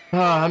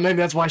 Maybe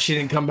that's why she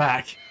didn't come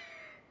back.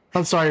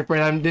 I'm sorry,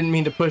 Fred. I didn't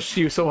mean to push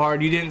you so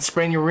hard. You didn't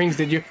sprain your rings,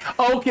 did you?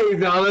 Okay,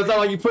 no, that's not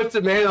like you pushed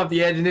the man off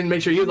the edge and didn't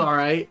make sure he was all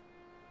right.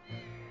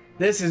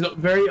 This is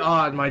very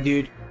odd, my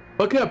dude.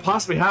 What could have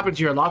possibly happened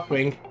to your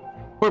Lockwing?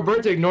 For a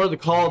bird to ignore the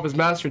call of his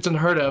master, it's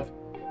unheard of.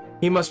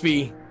 He must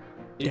be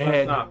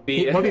dead. What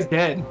if he's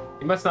dead?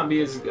 He must not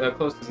be as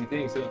close as he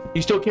thinks. So.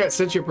 You still can't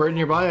sense your bird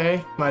nearby,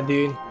 eh, my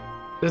dude?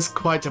 This is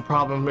quite a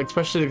problem,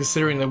 especially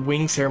considering the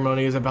wing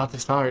ceremony is about to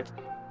start.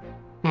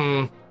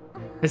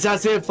 It's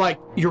as if, like,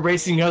 you're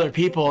racing other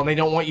people and they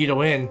don't want you to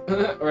win.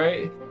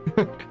 Right?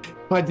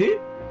 My dude?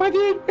 When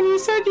you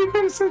said you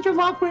couldn't sense your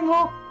Lockwing,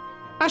 well,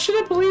 I should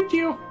have believed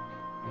you.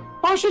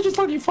 Or I should just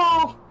let you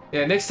fall.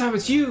 Yeah, next time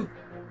it's you.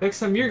 Next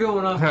time you're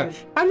going off.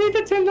 I need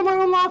to tend to my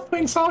own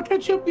Lockwing, so I'll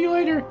catch up with you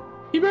later.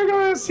 You better go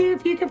and see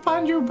if you can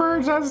find your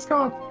birds as it's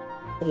gone.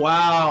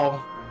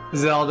 Wow,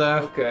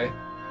 Zelda. Okay.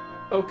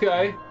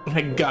 Okay.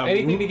 Garus.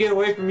 Anything to get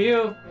away from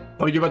you.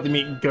 Oh, you're about to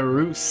meet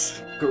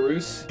Garus.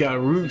 Garus.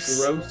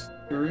 Garus.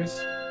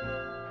 Garus.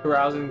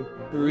 Carousing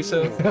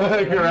Caruso.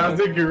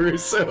 Carousing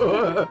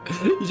Caruso.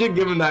 You should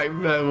give him that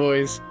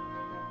voice.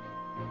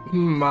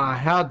 My,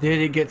 how did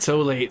it get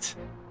so late?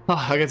 Oh,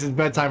 I guess it's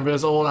bedtime for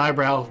this old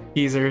eyebrow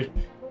geezer.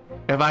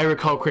 If I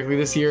recall correctly,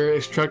 this year,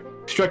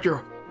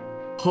 Instructor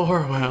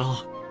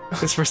Horwell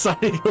is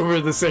presiding over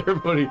the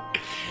ceremony.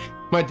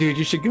 My dude,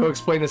 you should go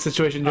explain the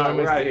situation to him.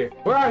 We're out here.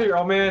 We're out here,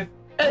 old man.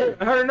 Hey,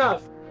 I heard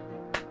enough.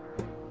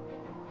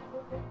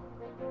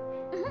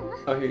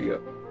 Oh, here you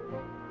go.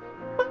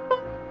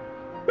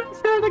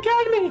 Master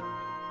Academy.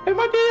 If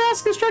I did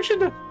ask instruction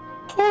to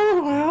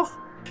Horwell,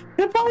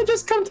 he'll probably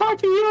just come talk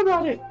to you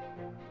about it.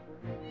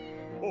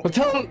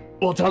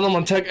 Well, tell them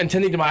I'm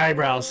intending to my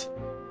eyebrows.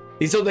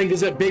 These still think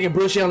is big and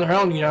bushy on their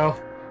own, you know.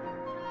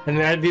 And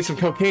then I do some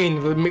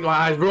cocaine to make my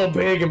eyes real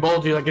big and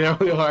bulgy like they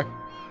really are.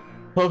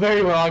 Well,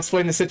 very well, I'll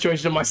explain the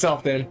situation to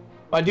myself then.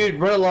 My dude,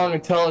 run along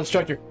and tell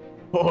Instructor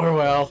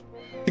Horwell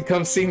to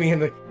come see me in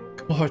the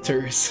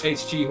quarters.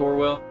 HG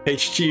Horwell.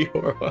 HG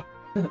Horwell.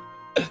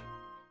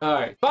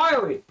 Alright,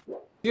 finally!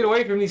 Get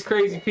away from these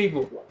crazy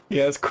people.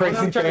 Yeah, it's crazy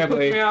I'm trying to push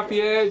family. me off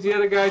the edge. The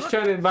other guy's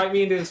trying to invite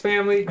me into his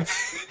family.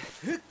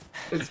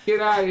 Let's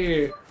get out of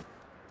here.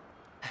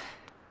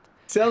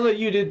 Sounds like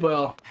you did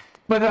well.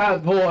 But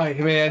that boy,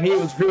 man, he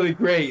was really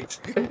great.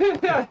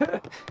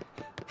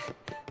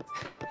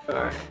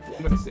 Alright,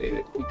 I'm gonna save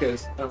it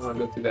because I don't want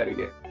to go through that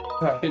again.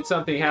 Did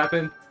something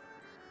happen?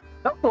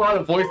 That was a lot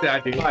of voice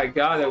acting. My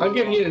god, that was I'm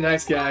giving you the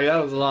nice guy. That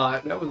was a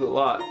lot. That was a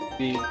lot.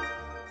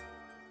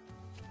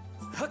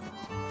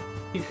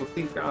 People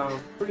think I'm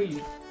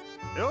pretty.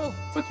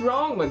 What's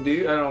wrong, my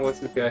dude? I don't know what's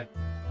this guy.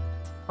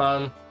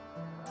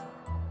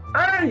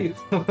 Hey!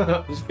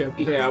 Just kidding.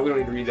 Yeah, we don't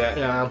need to read that.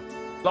 Yeah.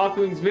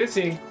 Lockwing's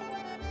missing.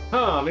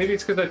 Huh, maybe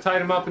it's because I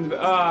tied him up in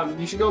the...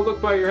 you should go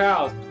look by your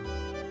house.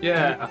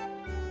 Yeah.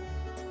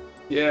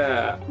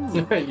 Yeah.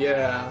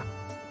 Yeah.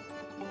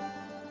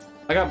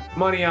 I got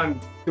money on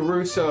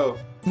Caruso.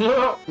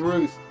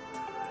 Garus.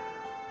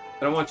 I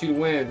don't want you to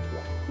win.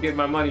 Get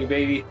my money,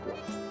 baby.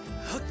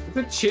 It's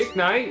a chick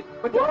night.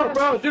 What the Whoa,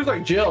 bro, she was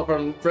like Jill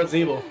from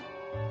Resident Evil.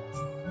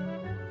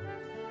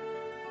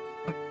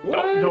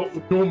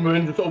 What? No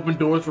men just open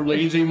doors for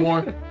ladies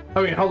anymore.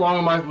 I mean, how long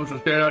am I supposed to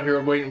stand out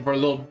here waiting for a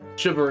little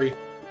chivalry?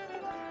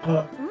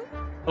 Oh,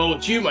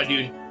 it's you, my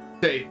dude.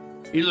 Say,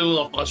 you look a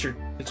little flustered.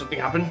 Did something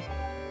happen?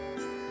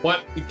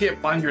 What? You can't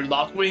find your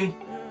Lockwing?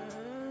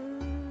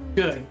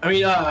 Good. I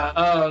mean,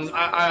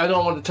 I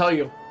don't want to tell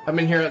you. I've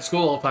been here at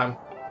school all the time.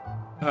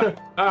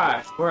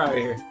 Alright, we're out of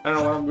here. I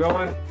don't know where I'm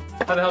going.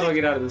 How the hell do I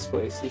get out of this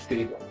place? Let's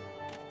see.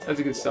 That's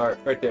a good start,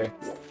 right there.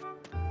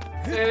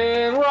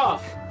 And we're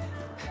off.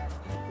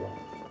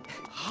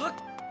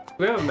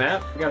 we have a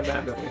map? We got a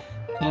map, don't we?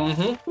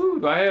 Mm-hmm. Ooh,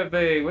 do I have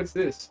a... What's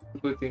this?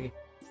 Blue thingy.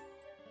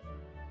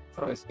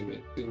 How do I zoom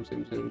in? Zoom,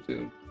 zoom, zoom,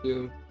 zoom,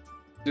 zoom,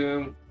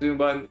 zoom, zoom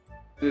button.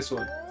 This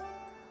one.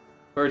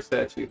 Bird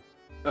statue.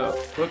 Oh,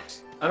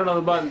 whoops. I don't know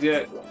the buttons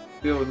yet.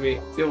 Deal with me.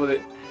 Deal with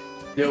it.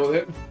 Deal with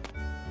it.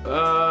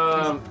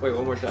 Wait,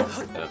 one more time.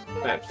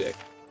 Map check.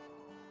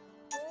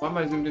 Why am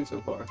I zoomed in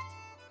so far?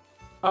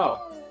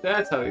 Oh,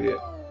 that's how you do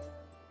it.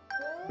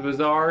 The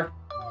bazaar.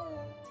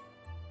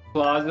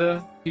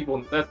 Plaza.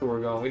 People, that's where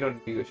we're going. We don't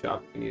need to go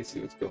shopping. We need to see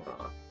what's going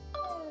on.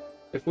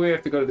 If we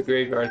have to go to the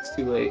graveyard, it's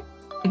too late.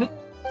 Look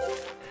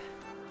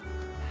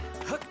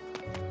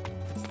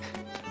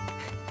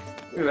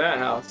at that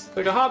house. It's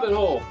like a hobbit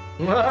hole.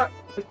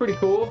 That's pretty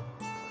cool.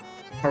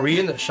 Are we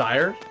in the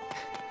Shire?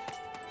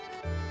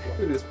 Look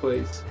at this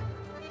place.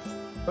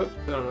 Oops,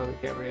 I don't know the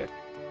camera yet.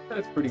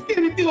 That's pretty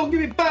cool. Give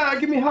me back!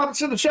 Give me hobbits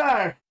to the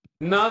Shire!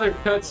 Another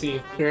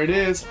cutscene. Here it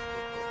is.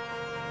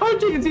 Oh,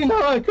 geez, you know,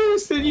 like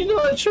Cuddleston, you know,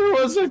 it sure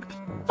was a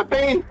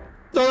pain.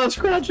 All that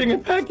scratching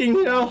and pecking,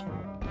 you know.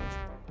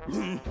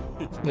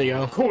 There you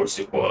go. Of course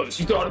it was.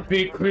 You thought a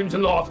big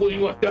crimson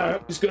loftling like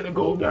that was gonna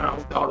go down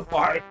without a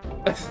fight.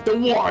 The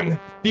one,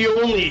 the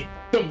only,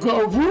 the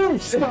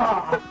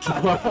Garusa!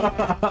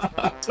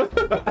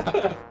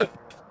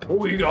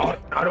 We got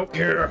it. I don't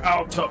care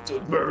how tough those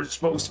birds are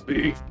supposed to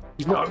be.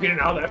 He's not getting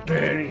out of that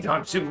pen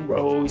anytime soon,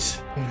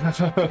 Rose.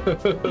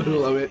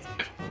 Love it.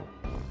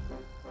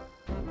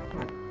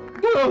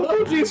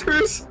 Oh, jeez,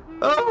 Chris.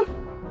 Oh,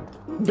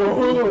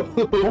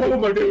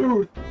 my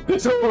dude.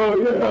 So,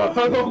 yeah,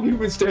 how long you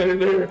been standing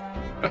there?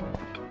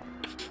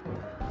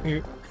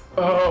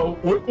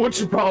 What's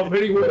your problem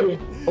anyway?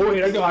 Oh,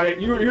 wait, I got it.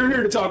 You're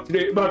here to talk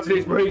today about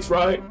today's race,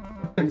 right?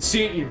 And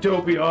see it in your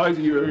dopey eyes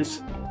of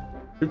yours.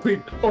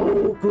 Please,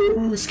 oh,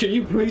 Bruce, can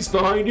you please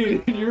find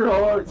it in your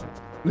heart?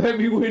 Let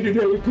me win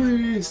today,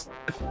 please.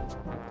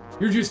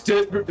 You're just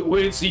desperate to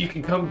win so you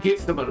can come get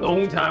some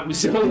alone time with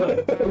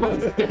Zelda.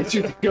 That's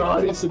your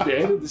goddess at the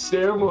end of the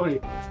ceremony.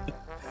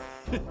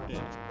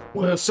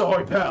 Well,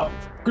 sorry, pal.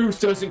 Goose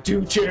doesn't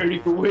do charity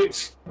for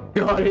whips.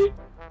 Got it?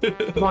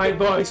 My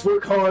advice,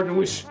 work hard and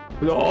wish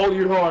with all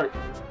your heart.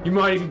 You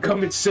might even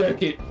come in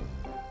second.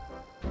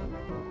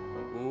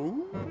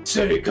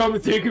 Say, come to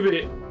think of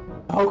it.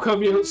 How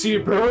come you don't see a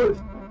bird?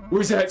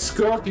 Where's that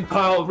scarfy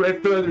pile of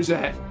red feathers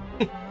at?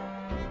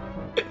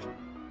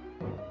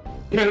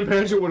 Can't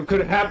imagine what could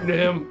have happened to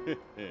him.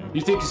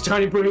 You think his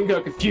tiny brain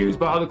got confused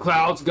by all the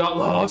clouds and got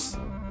lost?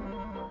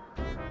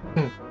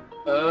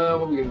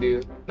 What we gonna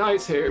do?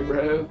 Nice hair,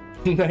 bro.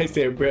 nice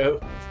hair, bro.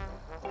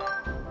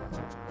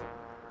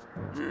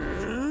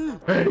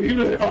 Hey, you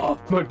lay off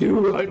my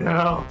dude right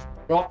now.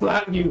 I'll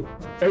flatten you.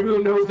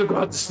 Everyone knows I've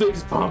got the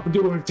slickest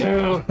pompadour in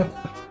town.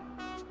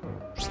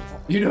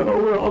 You know,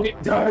 we're all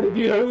getting tired of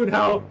you and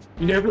how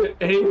you never let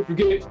anyone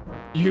forget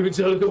you and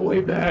Zelda go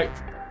way back.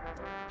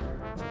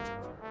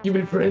 You've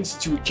been friends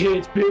since you were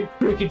kids, big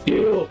freaking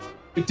deal.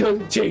 It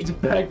doesn't change the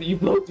fact that you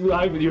float through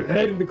life with your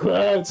head in the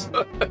clouds.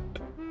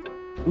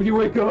 When you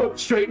wake up,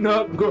 straighten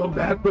up, and grow a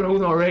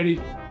backbone already.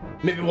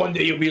 Maybe one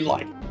day you'll be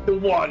like the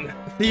one,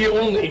 the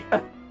only,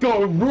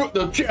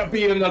 the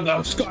champion of the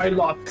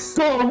SkyLoft,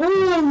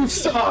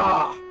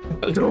 Garusa!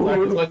 Don't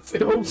like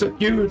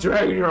you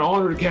dragging your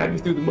honored academy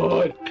through the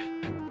mud.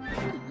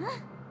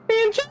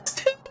 And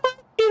just who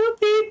might you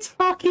be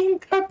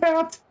talking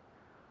about,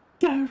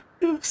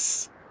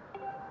 Garus?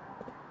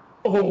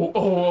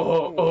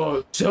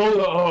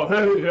 Zelda,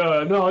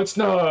 hey, no, it's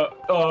not,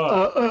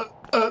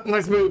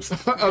 nice moves.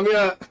 I'm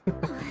gonna...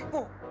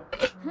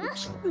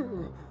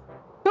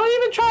 Don't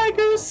even try,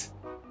 Goose.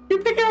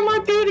 You're picking on my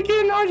dude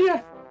again, aren't you?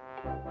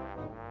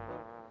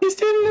 He's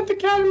student at the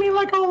academy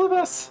like all of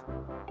us.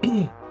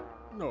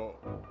 No.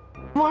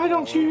 Why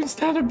don't you,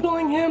 instead of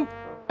bullying him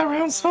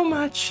around so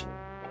much?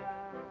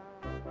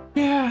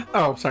 Yeah.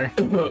 Oh, sorry.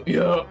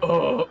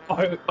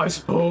 I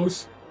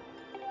suppose.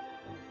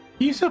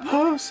 You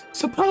suppose?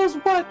 Suppose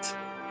what?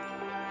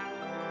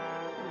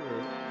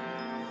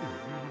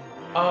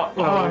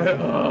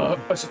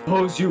 I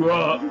suppose you,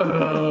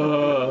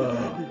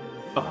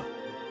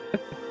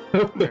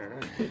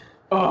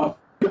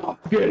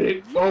 forget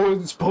it. I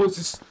wasn't supposed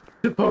to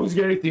suppose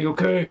anything,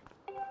 okay?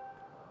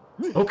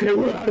 Okay,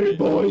 we're out of here,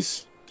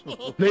 boys.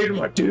 Later,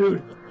 my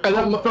dude. And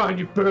I'm gonna find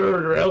your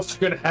bird, or else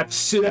you're gonna have to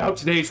sit out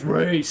today's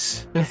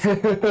race.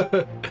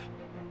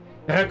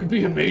 That could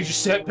be a major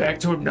setback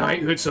toward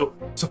knighthood, so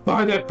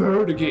find that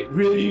bird to get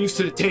really used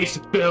to the taste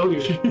of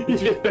failure.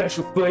 It's a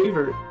special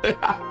flavor.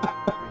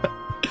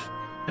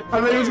 I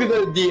think he was gonna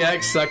do the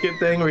DX suck it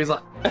thing where he's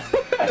like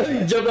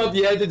jump off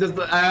the edge and just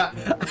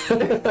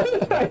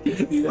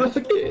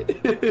suck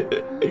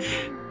it.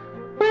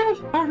 Well,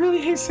 I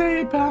really hate to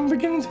say it, but I'm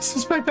beginning to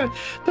suspect that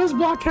those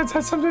blockheads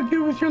had something to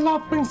do with your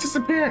Loftwing's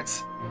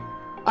disappearance.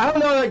 I don't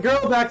know, that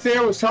girl back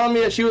there was telling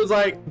me that she was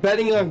like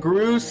betting on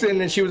Groose and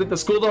then she was at the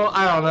school though.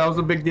 I don't know, it was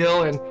a big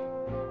deal. And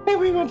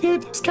anyway, my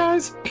dude, those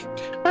guys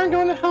aren't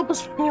going to help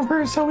us find your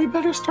bird, so we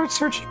better start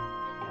searching.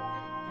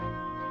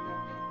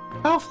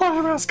 I'll fly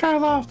around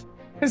SkyLoft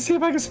and see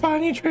if I can spot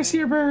any trace of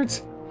your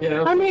birds.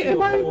 Yeah, I mean, if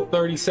I...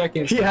 30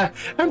 seconds. Yeah,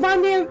 and by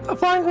me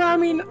flying around, I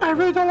mean, I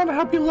really don't want to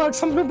help you look,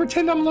 so I'm going to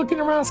pretend I'm looking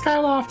around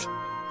SkyLoft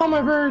on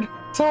my bird,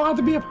 so I'll have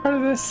to be a part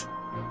of this.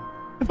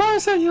 If I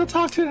said you'll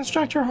talk to an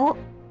instructor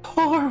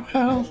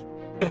Horwell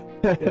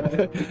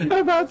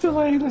about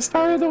delaying the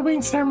start of the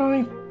wing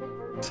ceremony,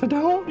 so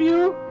don't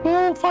you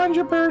will find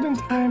your bird in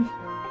time.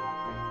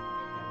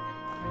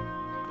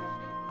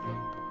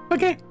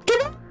 Okay,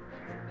 get up!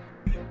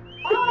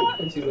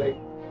 And she's like,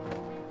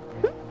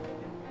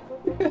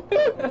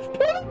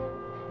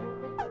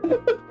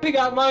 they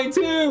got mine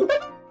too!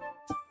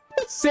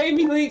 Save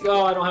me, Link!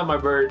 Oh, I don't have my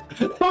bird.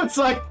 It's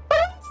like...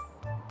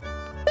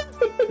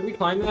 Can we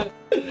climb that?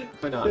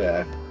 Why not?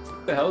 Yeah.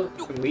 What the hell?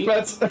 Can we leap?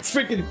 That's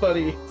freaking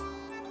funny.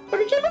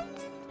 Okay, get up!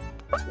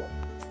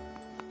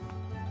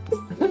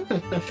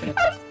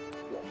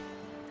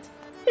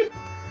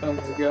 Oh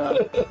my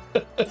god.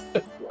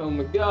 Oh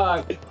my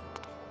god.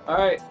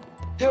 Alright.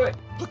 Do it!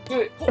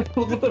 Do it!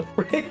 What the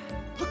frick?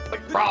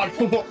 Like frog.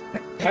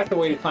 That's the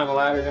way to climb a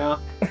ladder now.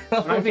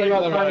 When I think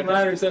about climbing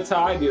ladders, that's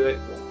how I do it.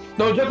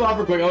 No, jump off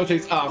real quick. I'll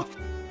chase off.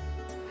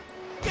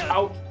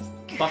 Ow!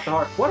 Lost the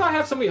heart. What do I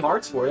have so many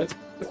hearts for? That's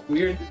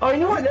weird. Oh, you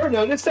know what? I never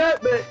noticed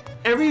that, but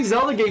every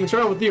Zelda game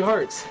starts with 3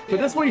 hearts. But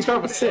this one you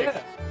start with 6.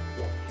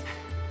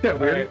 Yeah,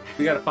 weird. Alright,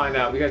 we gotta find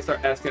out. We gotta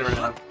start asking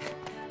around.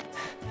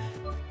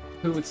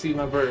 Who would see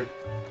my bird?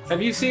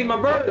 Have you seen my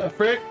What the bird?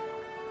 frick?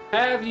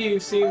 Have you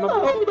seen my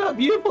bird? Oh, that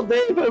beautiful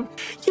David.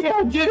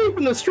 Yeah, Jenny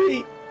from the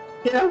street.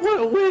 Yeah, what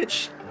a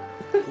witch.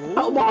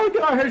 How long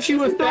ago I heard she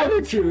was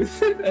telling the truth.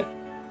 The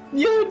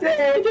other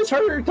day, I just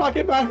heard her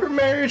talking about her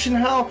marriage and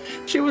how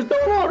she was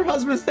throwing all her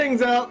husband's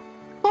things out.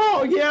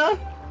 Oh, yeah.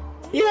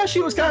 Yeah,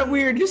 she was kind of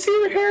weird. Did you see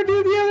her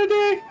hairdo the other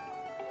day?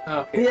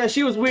 Okay. Yeah,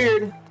 she was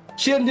weird.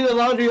 She didn't do the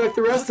laundry like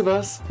the rest of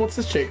us. What's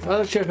this chick? Oh,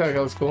 this chick I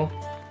thought was cool.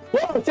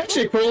 Well, it's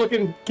actually a cool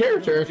looking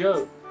character.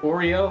 Joe.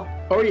 Oriel.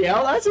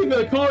 Oriel? That's even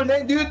a cooler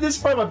name. Dude, this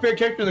is probably my favorite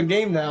character in the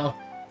game now.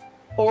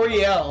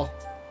 Oriel.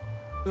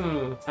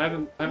 I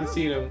haven't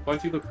seen him. Why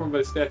don't you look for him by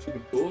the statue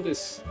of the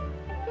goddess?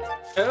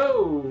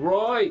 Oh,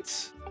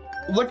 right.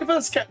 Look at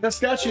the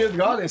statue of the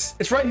goddess.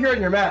 It's right here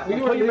on your map. You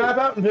put your map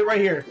out and put it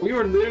right here. We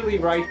were literally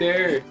right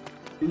there.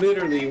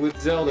 Literally with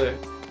Zelda.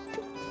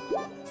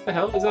 What the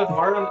hell? Is that a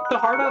heart on the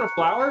heart on a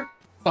flower?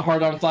 The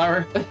heart on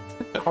flower.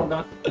 Hold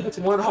on. That's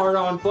one heart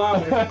on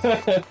flower.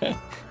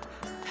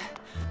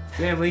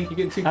 Damn, Link, you're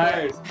getting too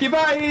tired.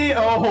 Goodbye!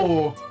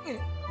 Oh!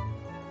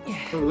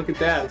 Oh, look at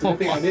that. It's a good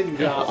thing I didn't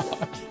jump.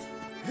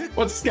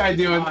 What's this guy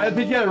doing? I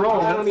think you gotta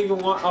roll. I don't even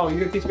want. Oh, you're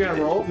gonna teach me how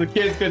to roll? The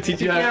kid's gonna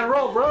teach you Teach me how how to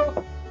roll,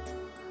 bro.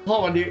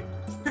 Hold on, dude.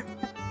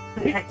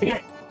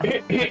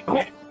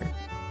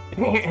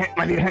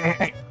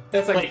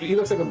 That's like he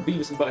looks like a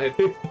Beavis and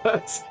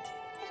Butthead.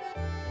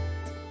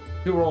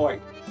 Do roll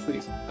right,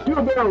 please. Do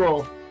a barrel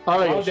roll.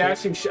 Oh,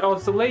 dashing! Oh,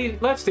 it's the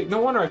left stick.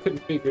 No wonder I couldn't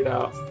figure it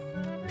out.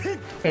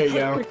 There you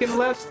go. Freaking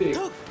left stick.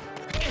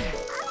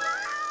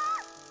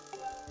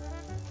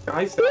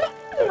 Nice.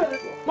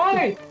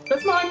 Mine!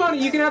 That's my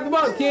money! You can have the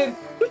money, kid!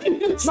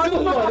 It's my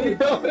money!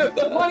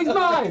 The money's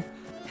mine!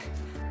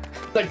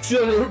 Like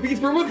 200 rupees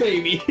from a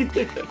baby.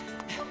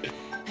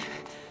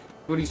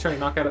 What are you trying to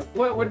knock out of?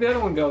 What? Where'd the other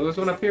one go? There was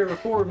one up here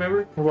before,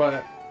 remember?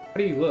 What? How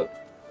do you look?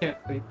 Can't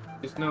see.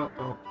 Just no.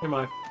 Oh, never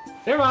mind.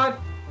 Never mind!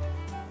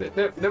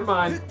 Never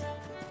mind.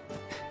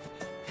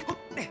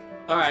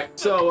 Alright,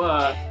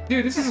 so,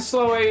 dude, this is a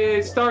slow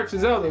AA start to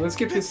Zelda. Let's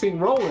get this thing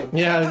rolling.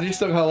 Yeah, you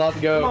still got a lot to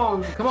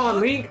go. Come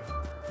on, Link!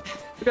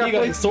 You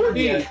got the sword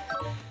yet.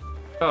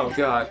 Oh,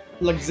 God.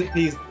 Look,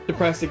 he's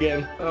depressed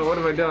again. Oh, what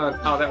have I done?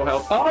 Oh, that will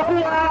help.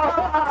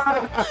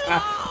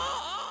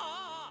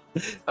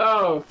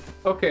 Oh,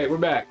 okay, we're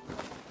back.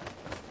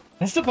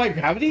 I still fight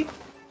gravity?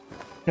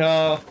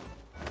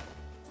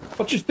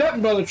 What's your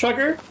stepmother,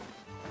 trucker?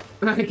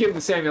 I give him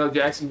the Samuel L.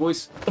 Jackson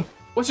voice.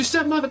 What's your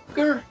stepmother,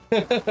 girl?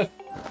 Hey!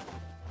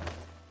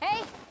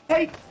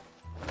 Hey!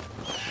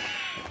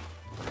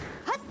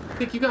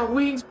 Think you got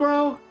wings,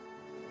 bro?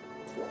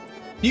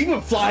 You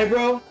can fly,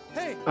 bro?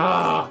 Hey!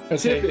 Ah,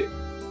 tip it.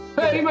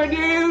 Hey, my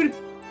dude!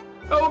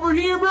 Over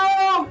here, bro!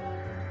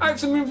 I have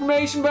some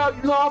information about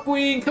your loft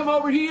wing. Come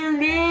over here,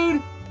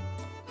 dude!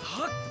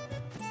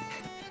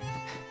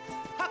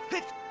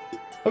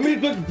 I mean,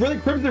 it looks really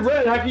crimson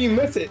red. How can you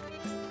miss it?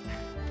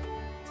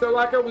 So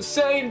like I was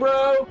saying,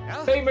 bro,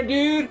 hey, my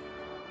dude,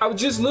 I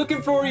was just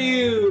looking for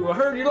you. I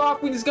heard your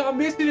loft wing has gone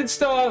missing and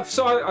stuff,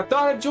 so I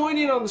thought I'd join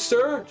in on the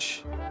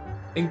search.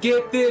 And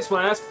get this,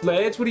 when I asked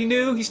Fledge what he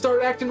knew, he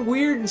started acting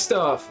weird and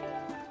stuff.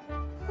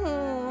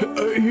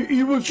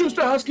 He was just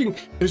asking,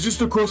 is this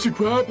the Krusty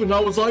Krab? And I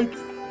was like,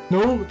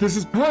 no, this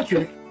is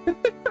Patrick.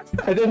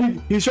 And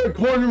then he started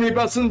cornering me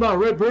about something about a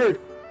red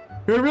bird.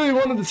 I really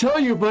wanted to tell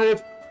you, but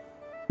if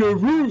your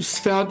Roos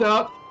found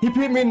out, he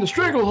put me in the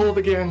stranglehold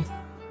again.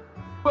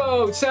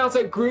 Whoa, it sounds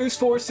like Gru's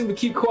forced him to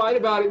keep quiet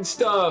about it and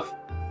stuff.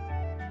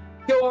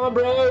 Go on,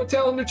 bro,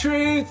 tell him the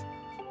truth.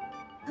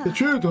 The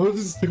truth, though,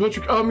 this is the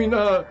country. I mean,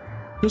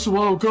 just a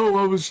while ago,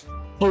 I was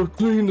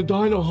cleaning the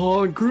dino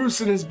hall, and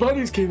Groose and his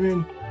buddies came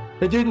in.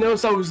 They didn't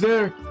notice I was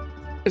there.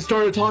 and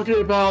started talking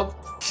about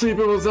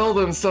sleeping with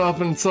Zelda and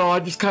stuff, and so I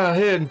just kind of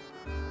hid.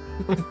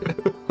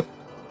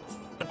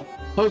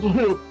 I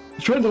was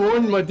trying to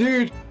warn my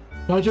dude,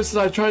 but just as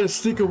I tried to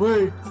sneak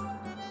away,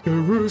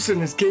 Roos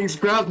and his gangs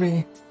grabbed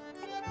me.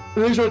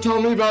 And they started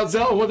telling me about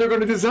Zelda, what they're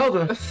going to do to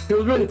Zelda. It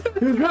was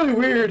really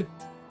weird.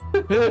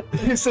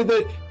 He said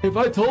that if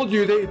I told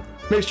you, they'd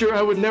make sure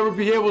I would never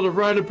be able to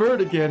ride a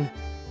bird again.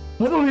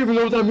 I don't even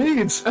know what that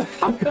means.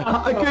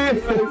 I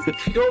can't.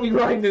 You'll be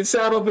riding in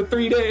saddle for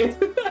 3 days.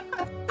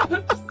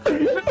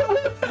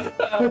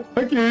 I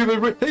can't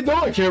even. They know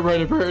I can't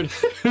ride a bird.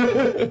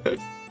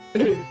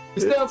 It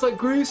sounds like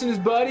Groose and his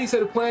buddies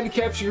had a plan to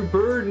capture your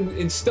bird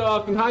and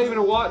stuff and hide him in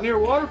near a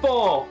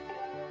waterfall.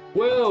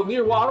 Well,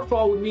 near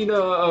waterfall would mean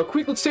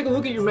quick. Let's take a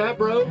look at your map,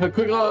 bro. That's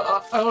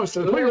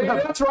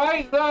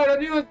right. I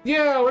knew it.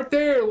 Yeah, right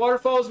there. The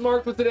waterfall's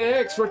marked with an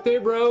X. Right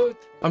there, bro.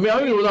 I mean, I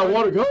don't know where that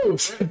water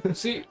goes.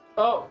 See?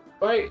 Oh,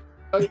 wait.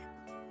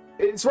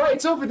 It's right.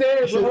 It's over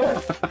there, bro.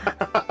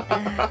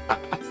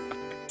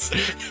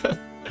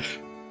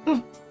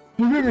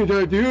 Forgive me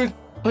there, dude.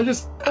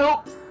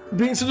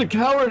 Being such a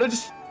coward,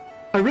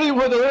 I really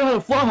wanted to learn how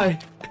to fly.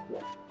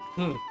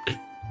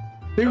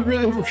 They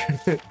really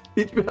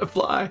teach me how to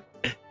fly.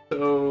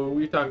 So,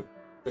 we talking.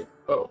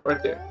 Oh,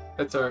 right there.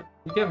 That's our.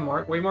 We have a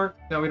mark? Waymark?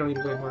 No, we don't need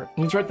a waymark.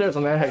 It's right there. It's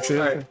on that hex.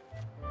 Alright.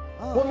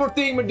 One more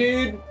thing, my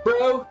dude,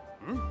 bro.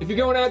 If you're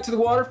going out to the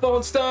waterfall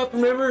and stuff,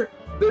 remember,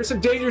 there's some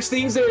dangerous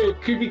things there.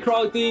 Creepy,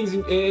 crawly things,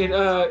 and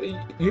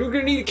you're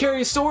gonna need to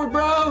carry a sword,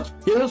 bro.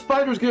 Yeah, those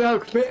spiders get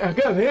out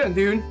of hand,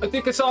 dude. I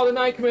think I saw the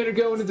Knight Commander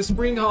go into the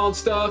spring hall and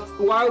stuff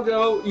a while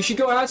ago. You should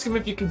go ask him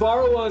if you can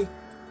borrow one.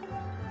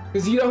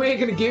 Because he ain't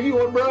gonna give you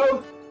one,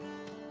 bro.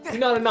 You're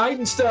not a knight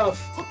and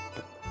stuff.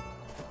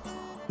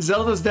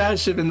 Zelda's dad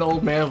should have been the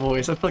old man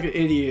voice. I'm like an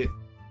idiot.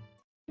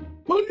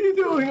 What are you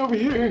doing over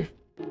here?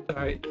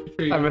 Alright.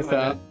 I missed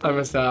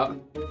out.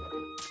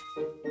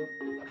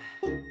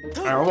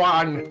 A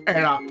 1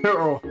 and a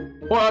 2.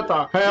 What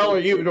the hell are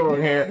you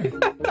doing here?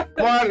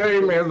 My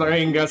name is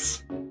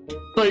Angus.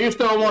 So you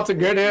still want to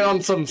get in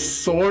on some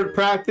sword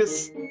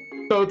practice?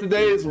 So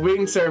today's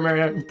wing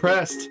ceremony, I'm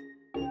impressed.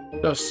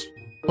 Just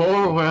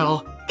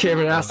Orwell came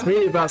and asked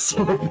me about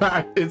sword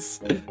practice.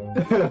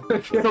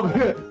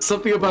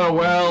 Something about a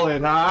well,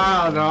 and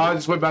I don't know, I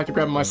just went back to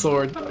grab my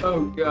sword.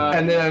 Oh god.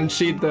 And then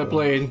sheathed the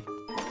blade.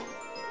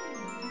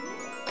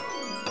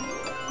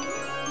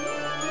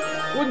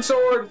 Wooden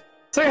sword!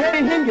 Say, hey,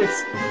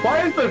 Angus,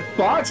 why is the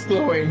box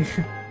glowing?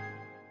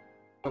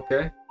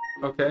 Okay.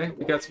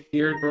 We got some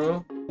gear,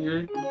 bro.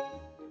 Gear.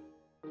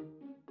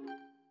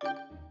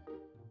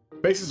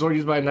 Basic sword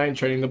used by knight in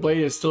training. The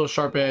blade is still a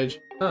sharp edge.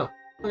 Oh,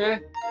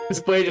 okay. This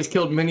blade has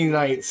killed many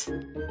knights.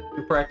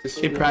 In practice.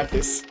 In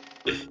practice.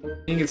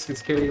 Angus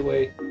gets carried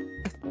away.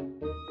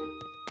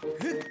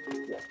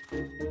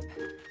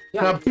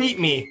 Now beat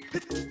me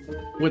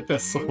with the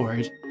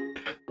sword.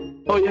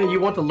 Oh yeah, you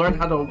want to learn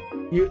how to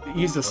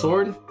use the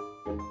sword?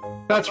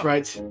 That's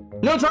right.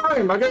 No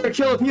time! I gotta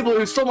kill the people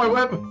who stole my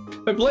weapon,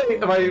 my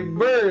blade, my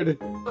bird.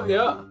 Oh,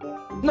 yeah.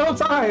 No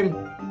time.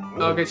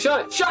 Okay,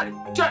 shut it!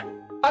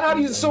 I know how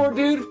to use a sword,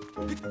 dude.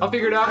 I'll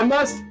figure it out. I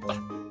must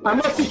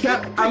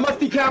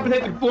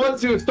decapitate the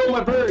ones who stole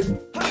my bird,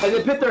 and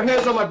then put their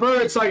hands on my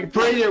bird so I can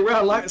parade it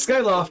around like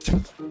SkyLoft.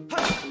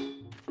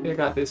 Yeah, I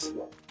got this.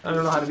 I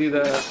don't know how to do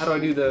how do I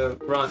do the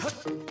run?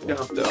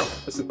 Jump though.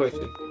 That's the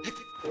question.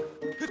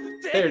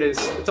 There it is.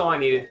 That's all I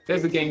needed.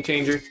 There's the game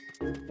changer.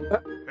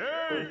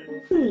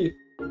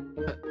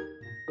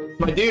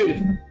 My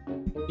dude.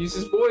 Use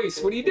his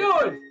voice. What are you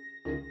doing?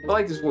 I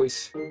like this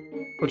voice.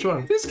 Which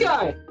one? This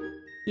guy.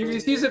 You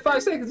just used it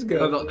 5 seconds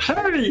ago.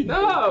 Hey!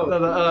 No.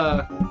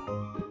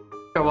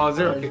 Come on,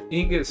 zero. Okay.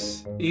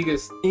 Ingus.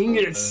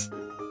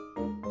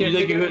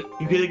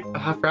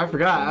 I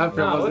forgot.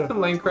 No, what's some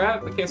lame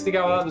crap? I can't stick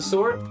out without the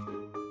sword.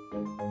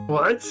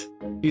 What?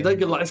 You think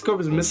your light scope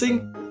is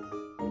missing?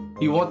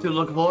 You want to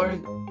look for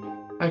it?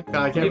 I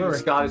can't remember.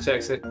 Scottish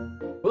accent.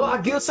 Well,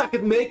 I guess I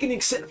could make an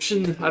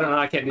exception. I don't know.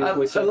 I can't do the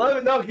voice. I love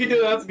it. No, you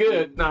do. That's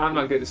good. No, I'm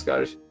not good at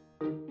Scottish.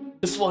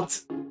 Just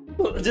once.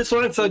 I just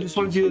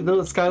wanted you to know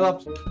the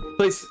SkyLoft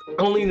place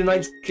only the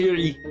night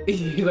security.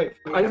 Like,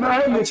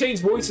 I change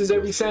voices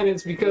every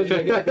sentence because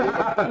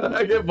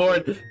I get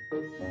bored.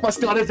 My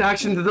Scottish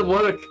accent doesn't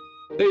work.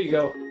 There you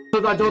go.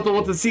 But I don't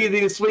want to see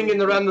you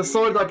swinging around the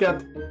sword like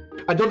that.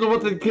 I don't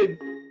want to get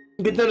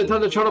them in a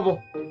ton of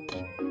trouble.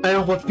 I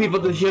don't want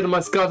people to hear my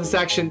Scottish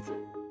accent.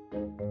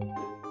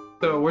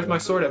 So, where's my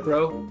sword at,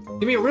 bro?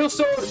 Give me a real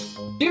sword!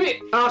 Give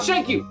it! I'll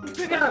shank you!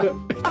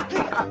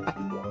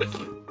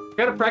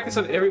 Gotta practice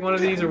on every one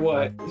of these or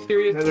what? You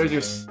serious? Yeah, there's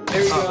yours.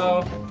 There you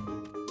go.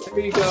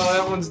 There you go.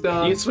 That one's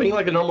done. You swing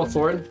like a normal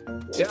sword?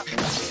 Yeah.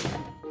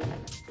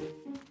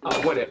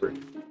 Oh, whatever.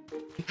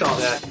 You saw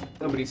that.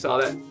 Nobody saw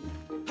that.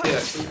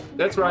 Yeah,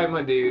 that's right,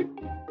 my dude.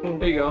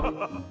 There you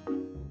go.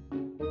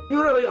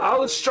 You're really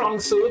all a strong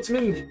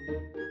swordsman.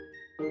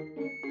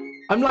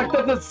 I'm like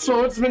that the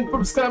swordsman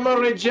from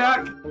Skyward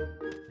Jack.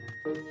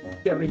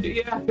 Yeah,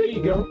 there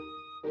you go.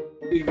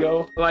 There you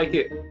go. I like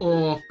it.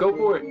 Go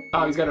for it.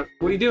 Oh, he's got a.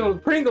 What are you doing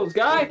with Pringles,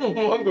 guy?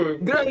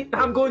 Great.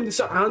 I'm going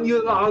to.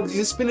 I'll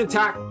just spin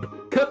attack.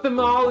 Cut them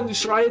all into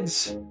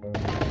shreds.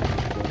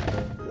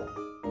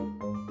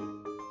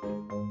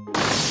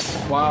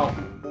 Wow.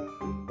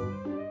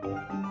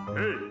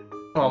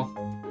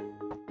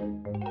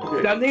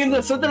 That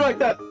means something like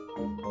that.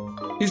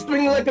 He's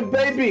swinging like a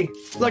baby,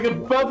 like a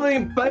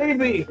bubbling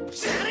baby.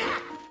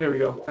 There we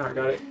go. Alright,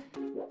 got it.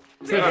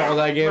 Get out of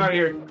that game. I'm out of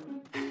here.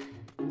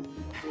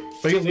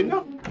 Are you gonna leave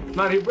now? I'm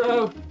out of here,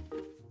 bro.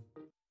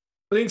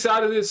 Link's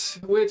out of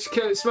this. Witch,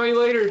 smell you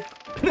later.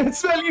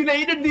 Smell you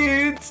later,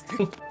 dudes.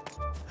 Look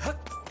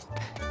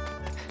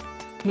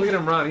at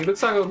him run. He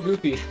looks like a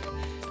goofy.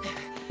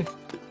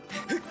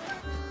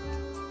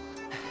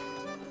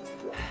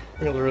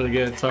 Pringles are really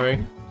good.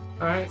 Sorry.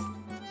 Alright.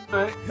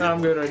 Alright. No,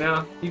 I'm good right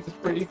now. Eat the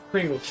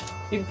Pringles.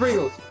 Eat the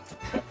Pringles.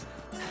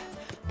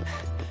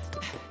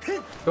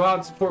 Go out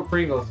and support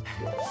Pringles.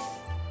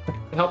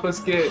 Help us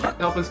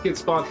get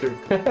sponsored.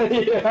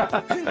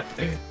 Yeah.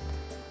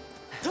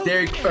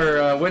 Derek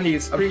or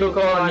Wendy's, I'm still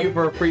calling on you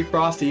for a free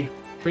Frosty.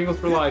 Pringles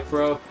for life,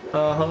 bro.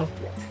 Uh-huh.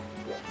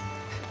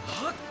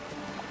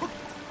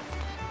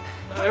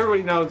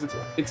 Everybody knows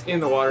it's in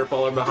the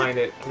waterfall or behind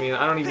it. I mean,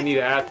 I don't even need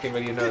to ask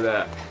anybody to know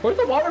that. Where'd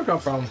the water come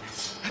from?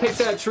 Take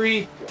that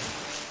tree.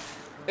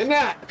 And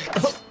that.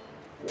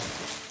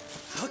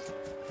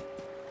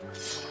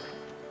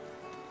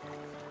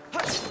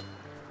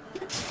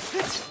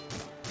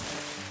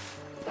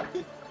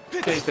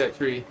 Take that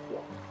tree.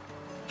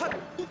 What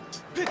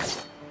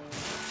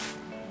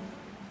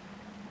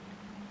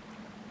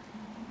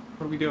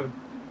are we doing?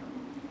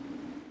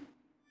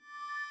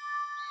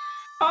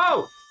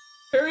 Oh!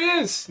 There he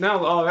is! Now,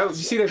 oh, you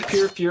see that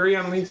pure fury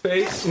on Link's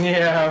face?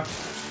 Yeah.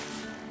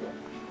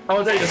 I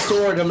want to take a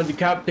sword, I'm gonna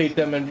decapitate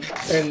them and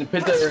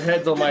put their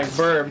heads on my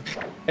bird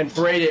and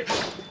parade it.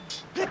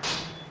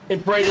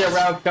 And parade it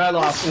around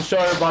SkyLoft and show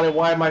everybody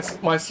why my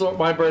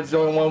bird's the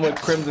only one with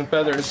crimson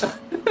feathers.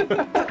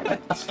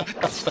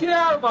 Get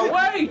out of my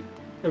way!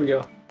 There we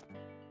go.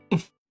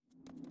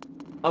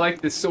 I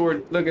like this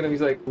sword. Look at him,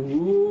 he's like,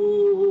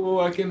 ooh,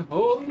 I can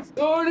hold the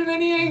sword at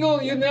any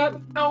angle. You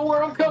not know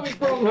where I'm coming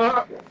from.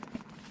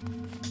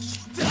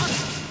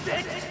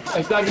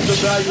 I thought you so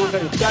bad, you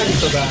wouldn't attack you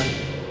so bad.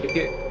 Like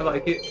it. I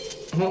like it.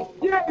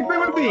 Yeah, you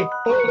would be.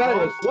 Oh,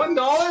 that is $1?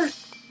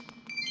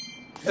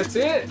 That's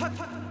it.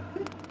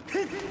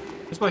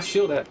 Where's my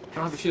shield at? I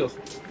don't have a shield.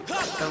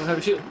 I don't have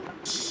a shield.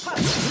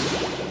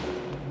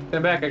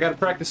 Stand back, I gotta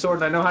practice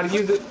sword and I know how to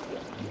use it.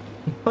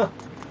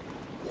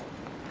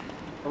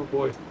 Oh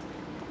boy.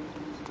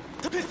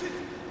 This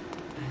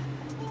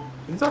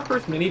is our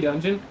first mini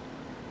dungeon.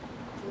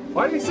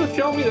 Why did you still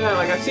show me that?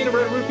 Like, I've seen a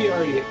red rupee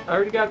already. I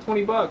already got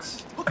 20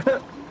 bucks.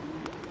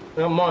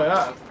 Oh my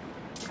god.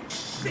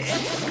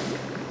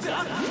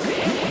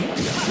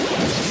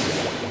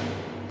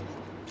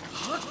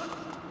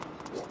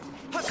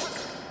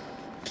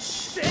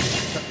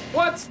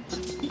 What?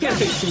 You can't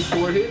take 2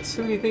 sword hits.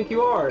 Who do you think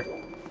you are?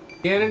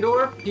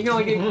 Ganondorf? You can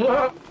only get...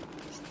 Oh!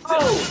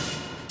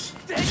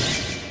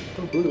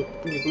 Oh, blue.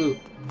 Give me blue.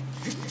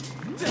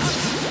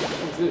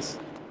 What's this?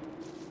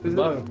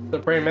 The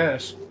praying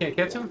mantis. Can't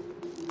catch him?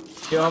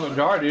 You don't have a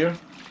jar, do you?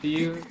 Do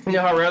you? You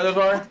know how rare those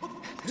are?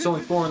 There's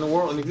only 4 in the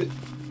world.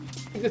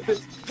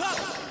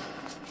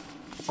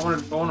 I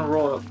want to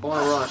roll up. I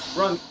want to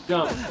run. Run,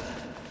 jump.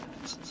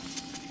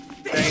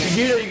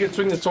 You know you can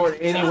swing the sword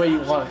any way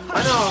you want.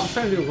 I know, I'm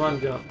trying to do run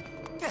jump.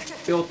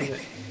 The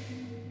ultimate.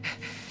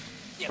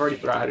 I already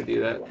forgot how to do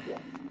that.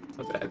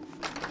 Not bad.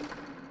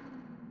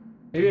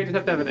 Maybe I just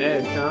have to have an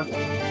edge, huh?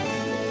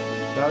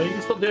 No, you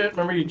can still do it.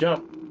 Remember, you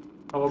jump.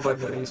 Oh, what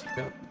button do I use for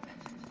jump?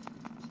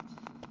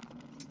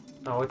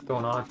 Oh, what's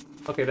going on?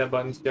 Okay, that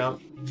button's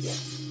jump.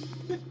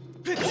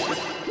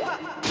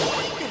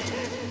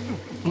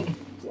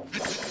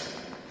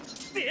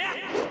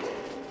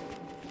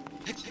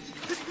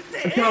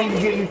 I'm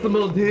getting some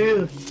little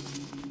dude.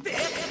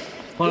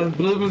 On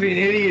blue movie, an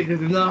idiot does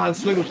not know how to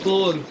swing a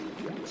sword.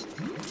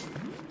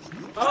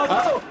 Oh,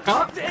 no!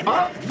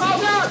 Oh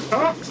god!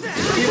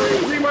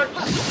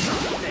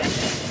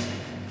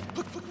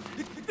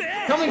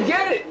 Come and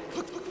get it!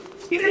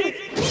 Get it!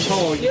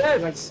 Oh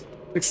yes!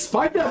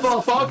 Spike that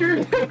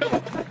motherfucker!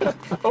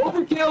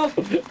 Overkill!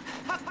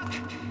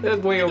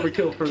 That's way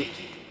overkill for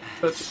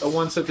such a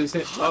one such as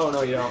him. Oh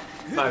no, you don't.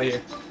 Out of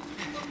here.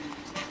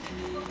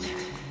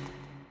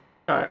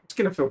 Alright, let's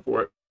get a feel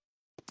for it.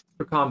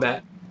 For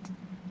combat.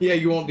 Yeah,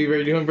 you won't be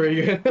doing very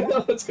good.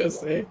 Let's go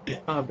say.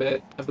 I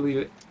bet. I believe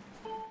it.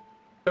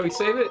 Shall we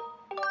save it?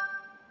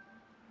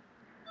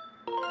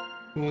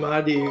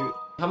 My dude.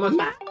 How much?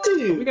 My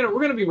dude. We're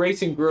gonna be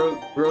racing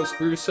Gross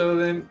Grusso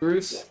then.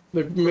 Groose?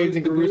 The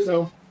amazing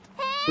Caruso.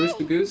 Groose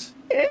the Goose?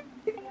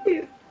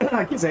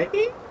 I can say.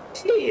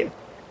 I'm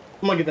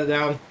gonna get that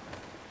down.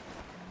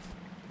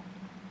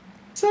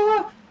 So,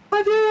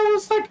 my dude, I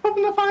was like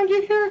hoping to find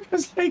you here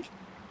because, like,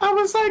 I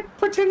was like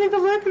pretending to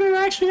look and then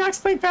I actually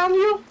accidentally found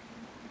you.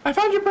 I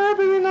found your burb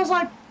and then I was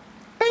like,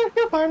 hey,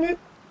 you'll find it.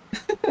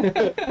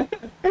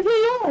 And here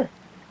you are.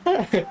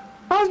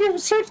 How's your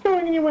research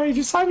going anyway? Did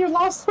you sign your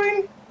lost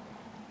swing?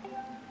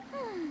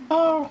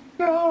 Oh,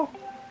 no.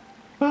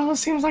 Well, it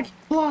seems like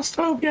you've lost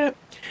hope yet.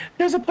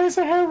 There's a place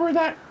I heard where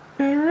that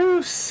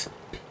Garus,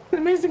 the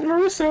amazing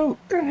Caruso,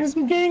 and his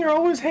gang are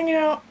always hanging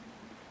out.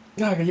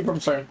 Okay, keep on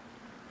sorry.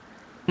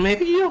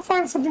 Maybe you'll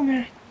find something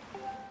there.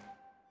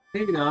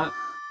 Maybe not.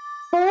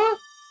 Huh?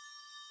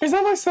 Is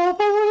that my cell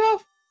phone went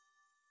off?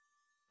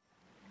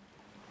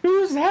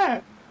 Who's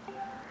that?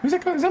 Who's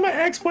that? Is that my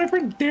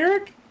ex-boyfriend,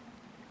 Derek?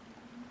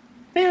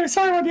 Hey,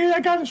 sorry, my dude. I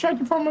got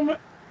distracted for a moment.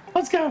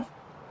 Let's go.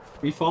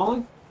 We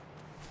falling?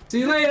 See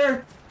you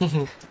later.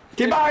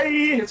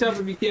 Goodbye. Catch up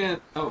if you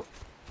can. Oh.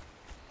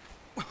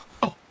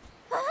 Oh.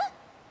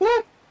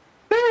 Look,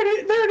 there it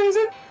is. There it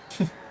isn't.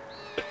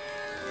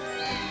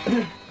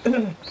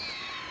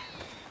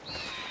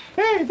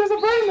 Hey, there's a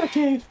bird in that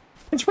cave.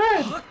 It's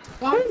red.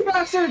 Oh, you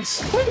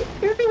bastards! Wait,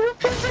 wait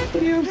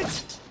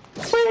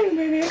a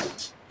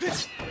minute.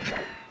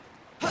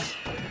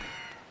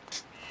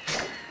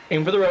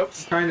 Aim for the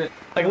ropes. Trying to.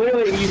 Like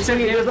literally, you said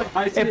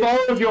it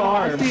follows your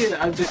arm. I see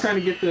it. I'm just trying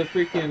to get the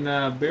freaking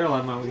barrel out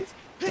of my way.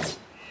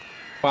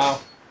 Wow,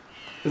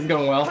 this is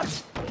going well.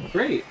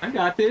 Great, I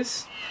got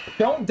this.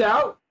 Don't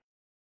doubt.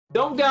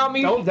 Don't doubt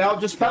me. Don't doubt,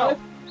 just pout.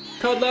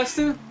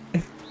 Cuddleston.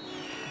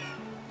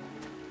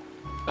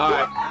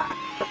 Alright.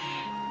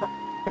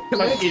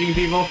 Like eating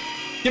people.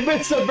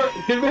 Convince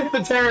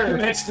the terror.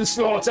 Convince the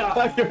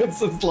slaughter. Convince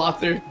the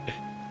slaughter.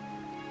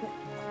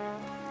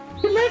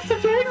 Convince the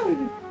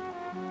terror.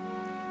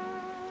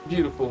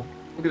 Beautiful.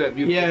 Look at that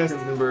beautiful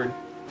crimson bird.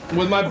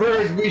 With my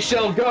bird, we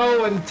shall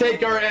go and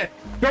take our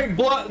drink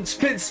blood,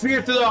 spit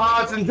spear through their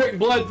hearts, and drink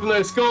blood from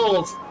their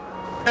skulls,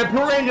 and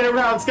parade it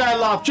around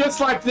SkyLoft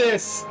just like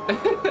this.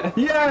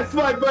 Yes,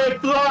 my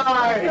bird,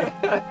 fly!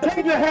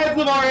 Take the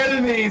heads of our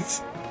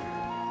enemies.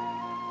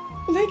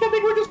 I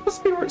think we're just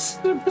supposed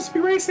to be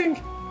racing.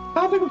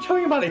 I don't think we're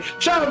killing anybody.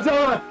 Shut up,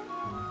 Zella!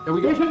 Here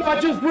we We go. should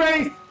not just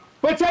race,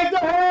 but take the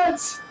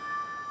heads.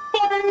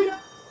 Fire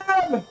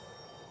them!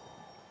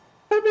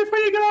 Before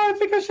you go, I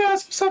think I should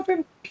ask you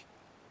something.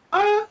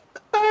 I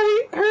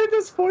heard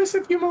this voice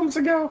a few moments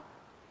ago.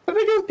 I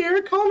think it was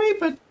Derek calling me,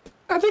 but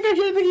I think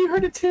you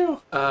heard it too.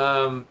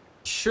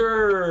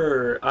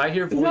 Sure. I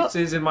hear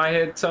voices in my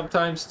head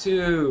sometimes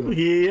too.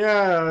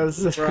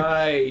 Yes.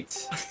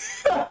 Right.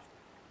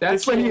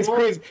 That's when he's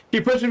crazy. He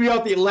pushes me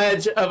off the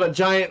ledge of a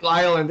giant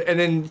island and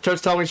then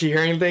starts telling me she's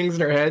hearing things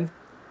in her head.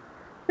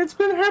 It's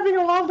been happening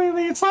a lot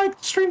lately. It's like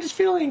the strangest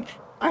feeling.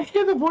 I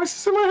hear the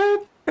voices in my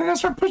head, and I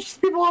start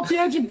pushing people off the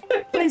edge of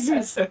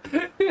places. It's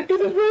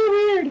really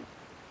weird.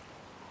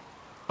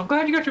 I'm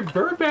glad you got your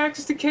bird back,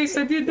 just in case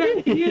I did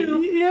that to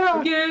you.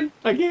 Yeah. Again.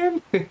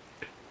 I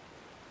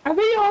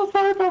think I'll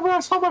start about when I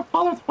saw my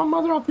father throw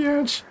my mother off the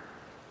edge.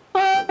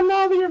 No,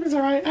 the everything's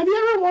alright. Have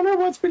you ever wondered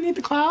what's beneath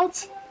the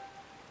clouds?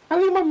 I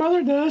think my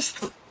mother does.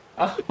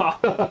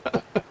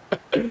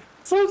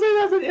 Some say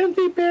that's an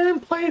empty, barren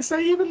place,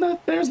 that even though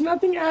there's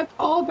nothing at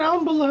all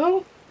down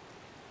below,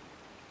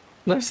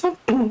 there's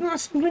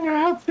something I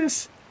have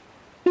this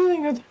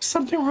feeling that there's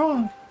something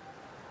wrong.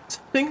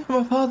 Something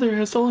my father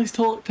has always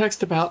told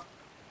text about.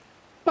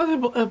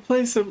 A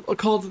place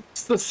called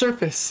the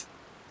Surface.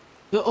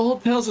 The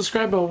old tales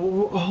describe a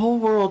whole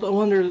world of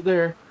wonder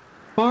there.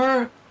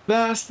 Far,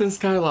 vast, and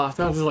SkyLoft.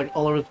 That was just like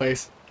all over the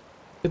place.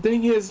 The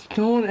thing is,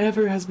 no one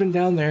ever has been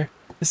down there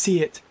to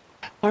see it.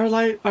 Our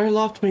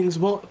loft wings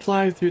won't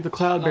fly through the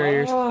cloud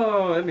barriers.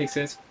 Oh, that makes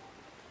sense.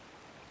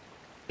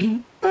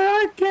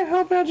 I can't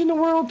help imagine the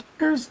world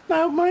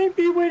that might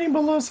be waiting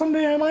below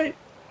someday. I might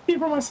see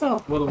for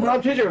myself. Well,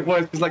 I'll change her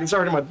voice because like it's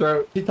starting in my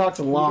throat. She talks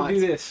a you lot. can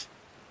do this.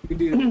 You can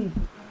do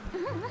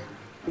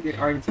this.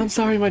 I'm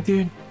sorry, my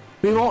dude.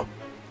 We don't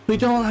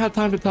have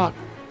time to talk.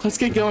 Let's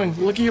get going.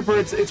 Look at your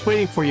birds. It's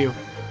waiting for you.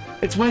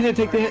 It's waiting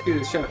to take the hit. Do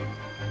this. Shut up.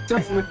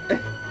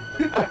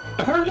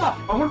 Hurry up!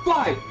 I want to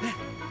fly.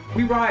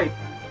 We ride.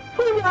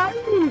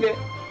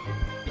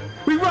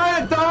 We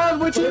ride at dawn,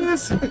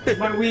 witches!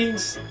 My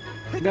wings.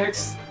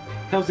 Next,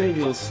 Hell's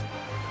Angels.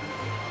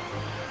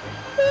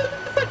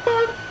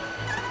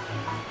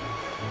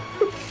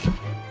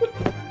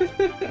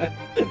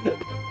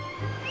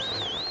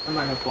 I'm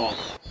not gonna fall.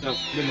 No,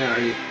 been there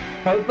already.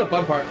 That was the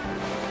fun part.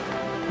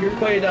 You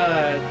played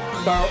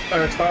Star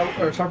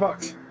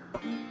Fox.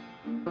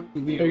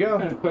 There you go.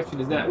 What kind of question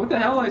is that? What the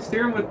hell? I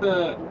steering with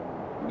the.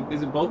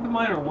 Is it both of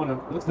mine or one of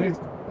them? Looks like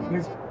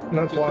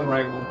Not just the one.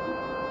 right one.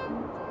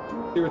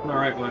 Steer with my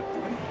right one.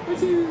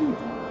 Woohoo!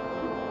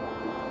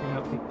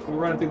 We're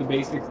running through the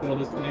basics still,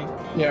 this thing.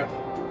 Yeah.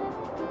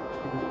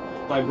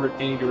 Vibrate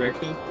any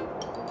direction.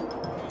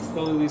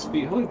 Slowly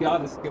speed. Holy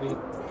god, this is gonna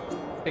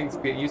things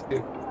to get used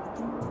to.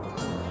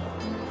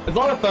 It's a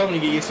lot of fun when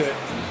you get used to it.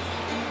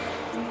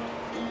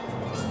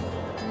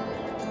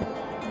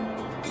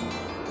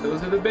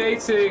 Those are the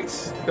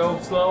basics. Go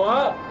slow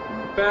up,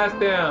 fast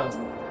down.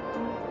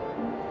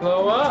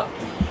 Slow up,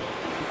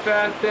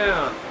 fast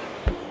down.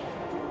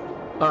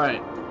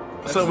 Alright.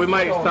 So we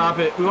might stop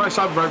it. We might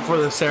stop right before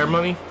the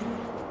ceremony.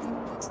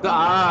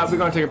 We're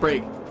gonna take a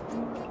break.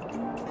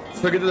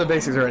 We'll get to the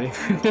basics already.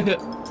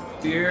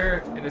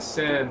 Steer and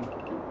ascend.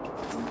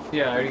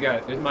 Yeah, I already got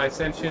it. There's my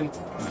ascension.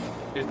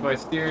 There's my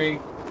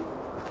steering.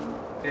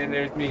 And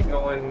there's me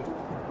going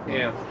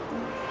ham.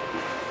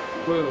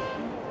 Woo.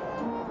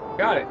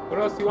 Got it. What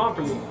else do you want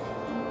from me?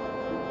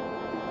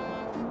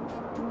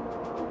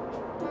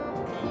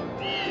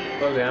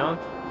 Slow down.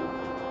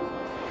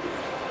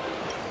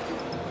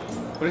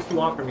 What does she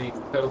want from me,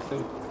 Cuddleston?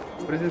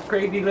 What does this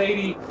crazy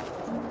lady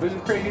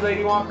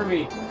want from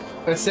me?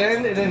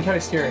 Ascend and then try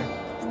steering.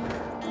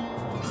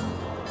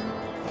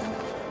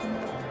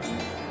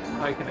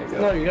 How can I go?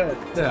 No, you got it.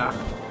 Yeah.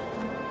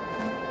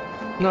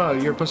 No,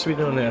 you're supposed to be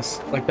doing this.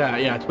 Like that.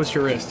 Yeah, twist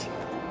your wrist.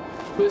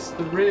 Twist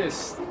the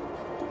wrist.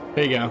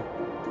 There you go.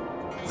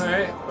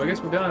 Alright, well, I guess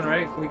we're done,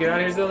 right? Can we get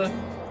out of here, Zelda?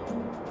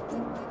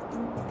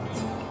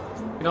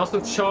 You can also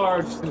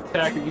charge an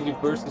attack that gives you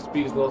burst of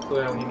speed as well as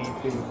slow down when you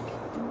need to.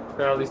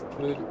 Or at least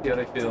move the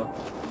other feel.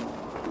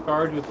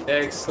 Charge with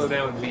X, slow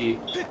down with V.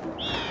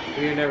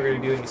 You're never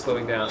going to do any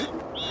slowing down.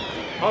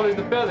 Oh, there's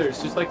the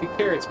feathers, just like the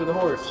carrots for the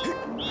horse.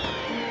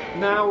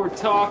 Now we're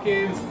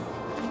talking.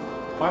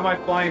 Why am I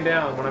flying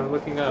down when I'm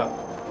looking up?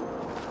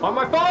 Why am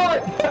I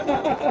falling?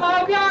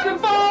 Oh god, I'm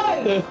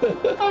falling!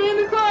 I'm in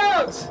the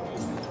clouds!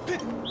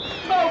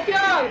 Oh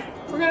god,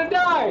 we're gonna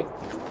die!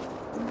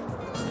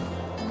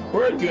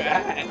 Where are you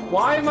at?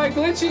 Why am I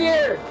glitching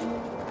here?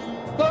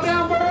 Slow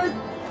down, bird!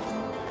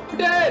 You're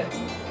dead!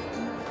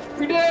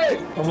 You're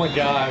dead! Oh my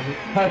god.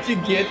 How'd you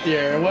get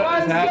there? What What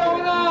is is going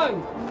happening?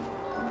 on?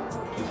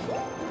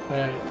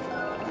 Alright.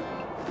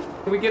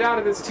 Can we get out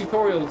of this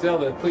tutorial,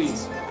 Zelda,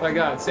 please? My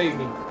god, save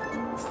me.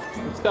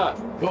 I'm stuck.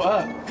 Go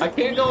up. I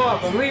can't go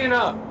up. I'm leaning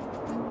up.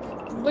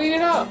 I'm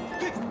leaning up.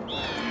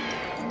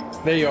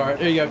 There you are.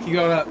 There you go. Keep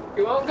going up.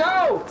 You won't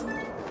go.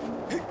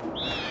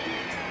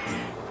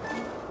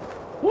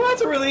 Well,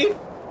 that's a relief.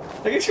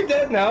 I guess you're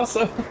dead now,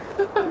 so.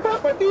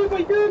 But dude,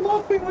 like your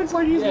Loftwing looks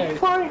like he's Yeah,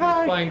 flying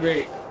high. Flying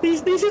great.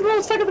 He's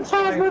little stuck in the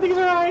clouds, but I think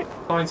he's alright.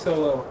 Flying so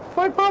low.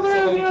 My father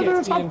So and you the can't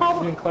others see are him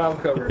probably, in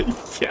cloud cover.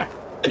 Yeah.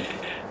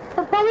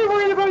 are probably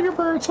worried about your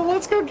bird, so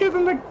let's go give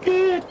them the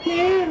good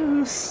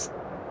news.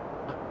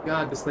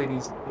 God, this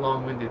lady's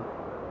long-winded.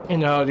 You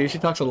know, dude, she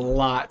talks a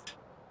lot.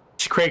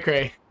 She's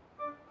cray-cray.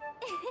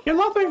 Your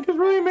Loftwing is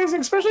really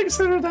amazing, especially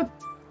considering that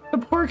the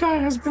poor guy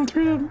has been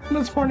through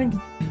this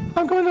morning.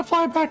 I'm going to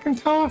fly back and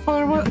tell my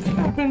father what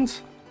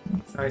happens.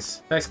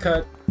 Nice. Nice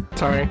cut.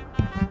 Sorry.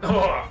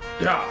 Oh,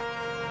 yeah.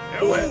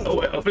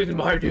 Well, this is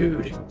my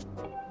dude.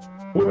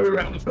 We're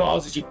around the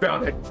closet. You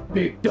found that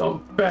big,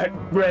 dumb, fat,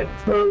 red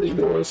bird of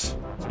yours.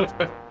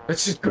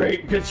 That's just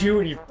great because you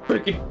and your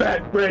freaking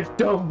fat, red,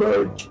 dumb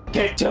bird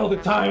can't tell the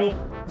title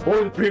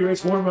or the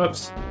pre-race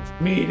warm-ups.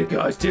 Me, the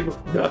guys did with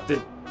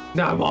nothing.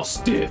 Now I'm all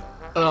stiff.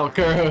 Oh,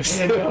 gross.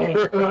 And,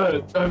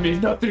 I mean,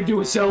 nothing to do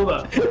with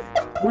Zelda.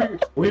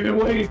 We've been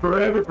waiting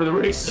forever for the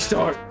race to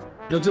start.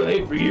 No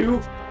delay for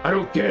you? I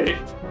don't get it.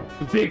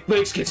 The big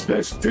flakes get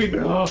special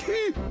treatment, huh?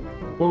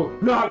 Well,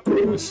 not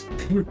Bruce.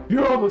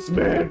 You're almost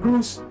mad.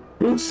 Bruce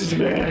is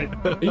mad.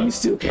 And you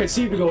still can't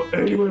seem to go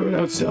anywhere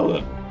without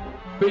Zelda.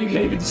 But you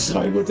can't even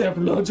decide what to have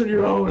for lunch on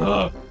your own,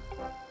 huh?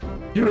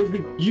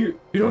 You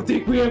don't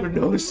think we ever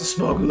noticed the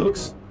smug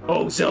looks?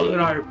 Oh, Zelda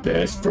and I are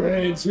best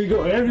friends. We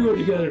go everywhere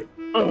together.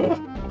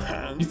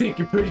 You think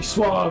you're pretty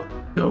suave,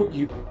 don't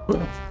you?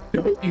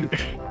 Don't you?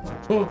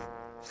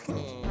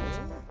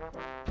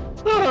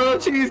 Oh,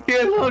 jeez,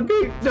 kid. Oh,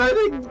 good. I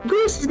think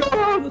Goose is going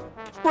on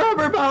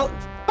forever about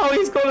how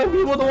he's going to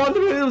be able to want to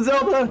be with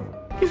Zelda.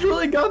 He's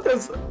really got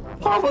this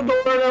pompadour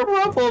and a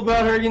ruffle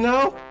about her, you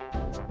know?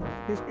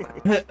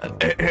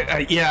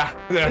 Yeah.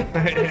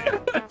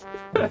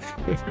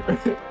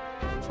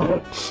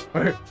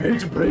 I hate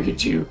to break it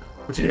to you,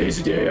 but today's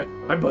the day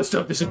I bust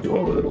up this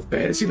adorable little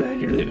fantasy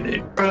land you're living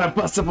in. And I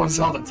bust up on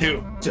Zelda,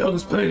 too.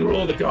 Zelda's playing the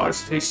role of the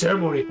goddess today's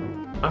ceremony.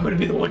 I'm gonna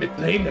be the one to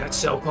claim that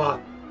cloth.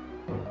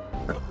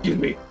 Excuse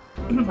me.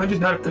 I'm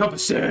just not a cup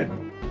of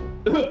sand.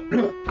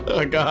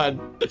 Oh, God.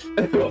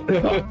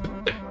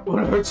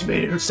 What hurts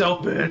made it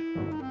herself,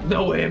 man.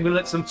 No way I'm gonna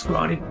let some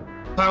scrawny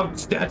clown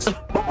stats.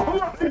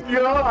 Oh, my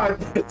God.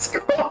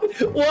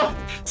 What?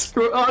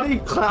 Scrawny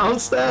clown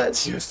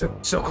stats? Yes, the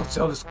so-called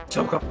Zelda's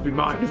so-called to be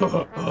mine.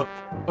 Oh,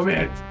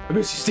 man. I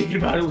bet she's thinking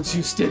about it when she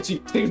was stitching.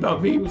 Thinking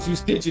about me when she was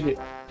stitching it.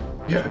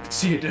 Yeah, I can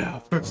see it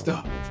now. First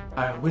up,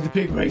 I win the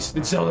big race,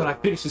 then Zelda and I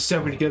finish the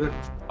ceremony together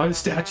on the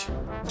statue.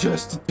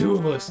 Just the two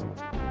of us.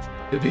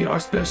 It'll be our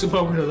special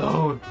moment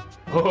alone.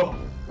 Oh,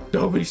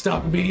 nobody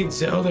stopping me and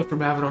Zelda from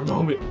having our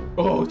moment.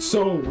 Oh, it's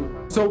so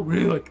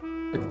real. I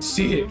can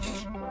see it.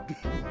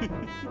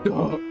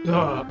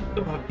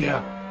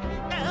 Yeah.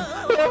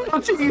 Oh,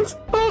 jeez.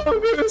 Oh,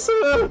 Goose.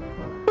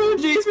 Oh,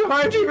 jeez,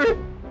 behind you.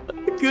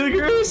 Good,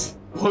 Goose.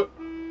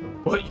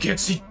 What? You can't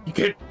see? You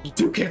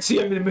can't see?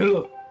 I'm in the middle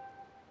of.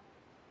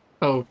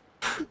 Oh.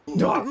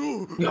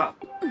 Yeah.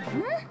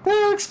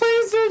 That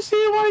explains to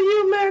see what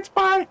you meant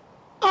by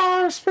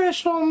our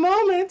special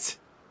moment.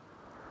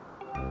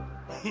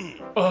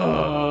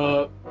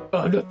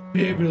 Nothing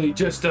big really,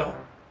 just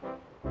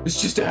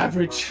it's just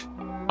average.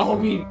 I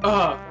mean,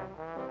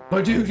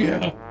 my dude,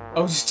 yeah. I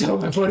was just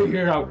telling my buddy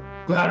here how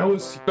glad I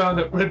found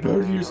that red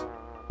bird of yours.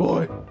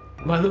 Boy,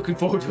 am I looking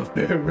forward to a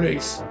fair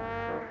race.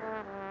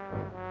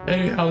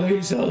 Anyhow,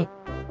 Lady Zelda,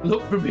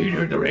 look for me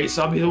during the race.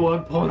 I'll be the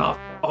one pulling off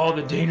all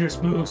the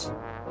dangerous moves.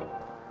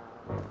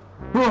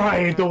 I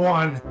ain't the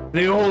one,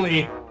 the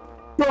only.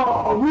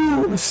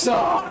 Oh,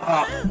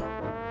 stop!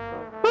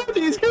 Oh,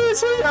 geez, can you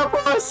say that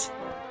for us?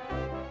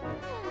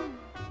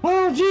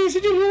 Oh, geez,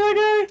 did you hear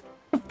that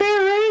guy? A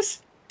fair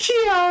race?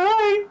 Yeah,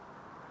 right.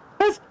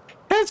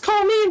 That's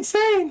called me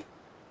insane.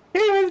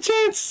 Anyway, the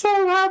chances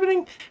of it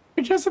happening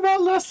are just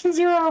about less than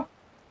 0.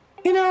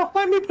 You know,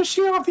 let me push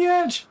you off the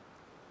edge.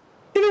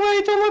 Either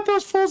way, don't let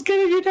those fools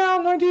get you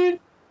down, my dude.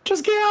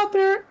 Just get out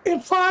there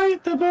and fly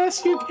the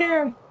best you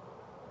can.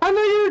 I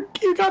know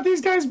you got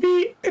these guys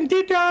beat, and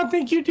deep down I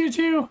think you do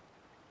too.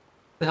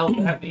 The hell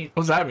does that mean?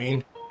 What does that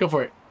mean? Go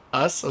for it.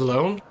 Us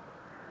alone?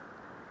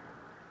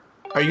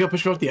 Are you gonna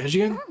push me off the edge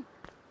again?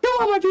 Come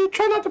on, my dude.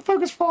 Try not to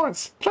focus for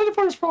once. Try to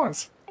focus for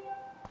once.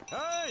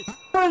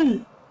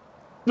 Hey!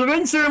 The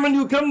ring ceremony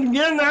will come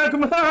again now.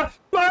 Come on!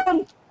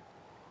 Come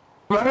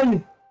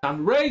on! Time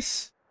to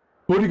race.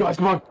 What do you guys?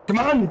 Come on! Come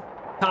on!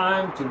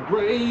 Time to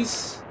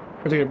race.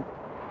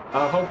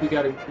 I hope we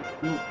gotta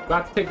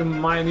about to take a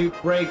minute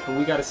break, but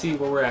we gotta see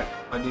where we're at,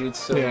 my dudes.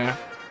 So Yeah.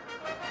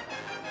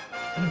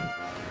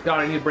 God,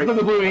 I need a break. Look at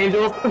the blue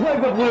angels.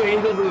 Like the blue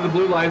angels with the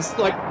blue lights.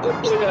 Like Oh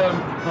my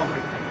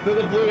God.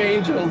 they're the blue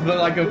angels, but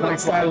like a like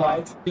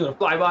skylight. You wanna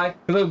fly by?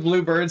 The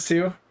blue birds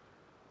too.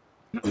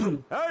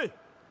 Hey!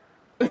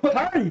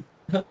 Hi!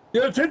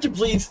 Your attention,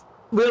 please.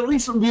 We at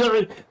least we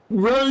are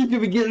ready to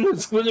begin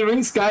with the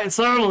ring sky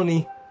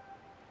ceremony.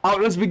 I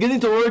was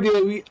beginning to worry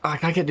that I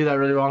can't do that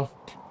really wrong.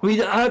 We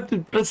have to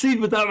proceed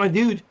without my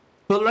dude,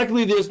 but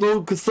luckily there's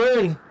no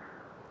concern.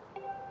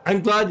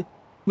 I'm glad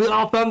we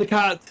all found the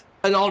cat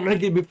and all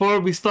ready before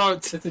we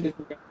start. That's a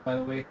different guy, by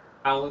the way.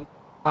 Alan.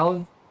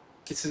 Alan?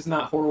 This is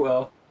not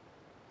Horwell.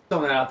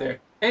 Someone out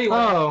there.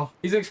 Anyway,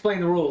 he's gonna explain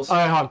the rules.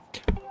 Alright, hold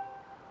on.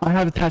 I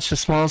have attached a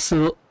small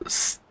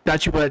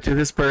statuette to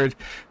this bird,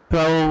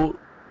 so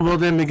we'll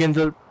then begin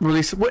to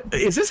release. What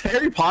is this,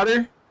 Harry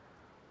Potter?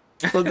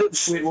 Wait, what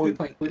are we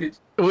playing? Quidditch?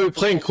 We're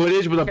playing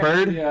Quidditch with a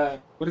bird? Yeah.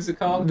 What is it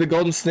called? The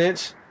golden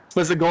snitch?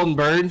 What's the golden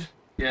bird?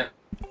 Yeah.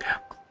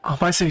 On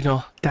my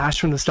signal, dash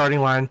from the starting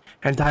line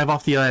and dive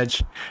off the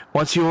edge.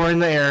 Once you are in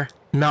the air,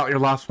 mount your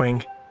loft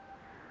wing.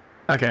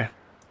 Okay.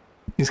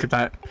 You skip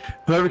that.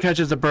 Whoever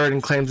catches the bird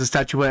and claims the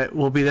statuette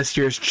will be this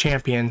year's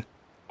champion.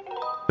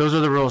 Those are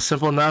the rules.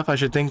 Simple enough, I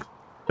should think,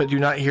 but do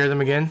not hear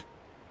them again.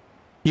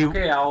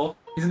 Okay, Owl.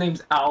 His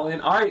name's Alan.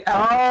 Alright,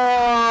 Alan.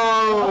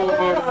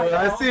 Oh,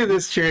 I see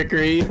this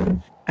trickery.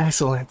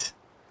 Excellent.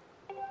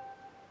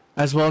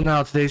 As well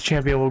now, today's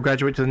champion will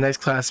graduate to the next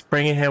class,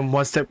 bringing him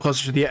one step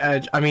closer to the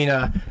edge.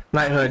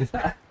 Knighthood.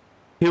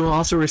 He will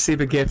also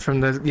receive a gift from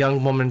the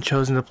young woman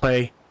chosen to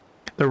play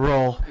the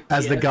role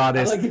as the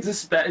goddess. Like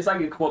it's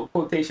like a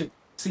quotation.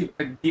 See,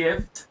 a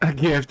gift. A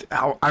gift.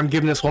 I'm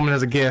giving this woman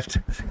as a gift.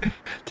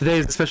 Today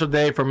is a special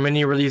day for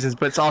many reasons,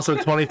 but it's also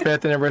the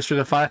 25th anniversary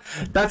of the fight.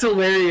 That's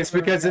hilarious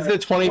because it's the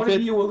 25th. One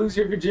of you will lose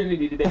your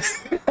virginity today.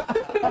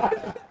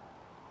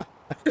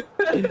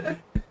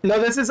 No,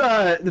 this is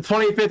the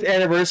 25th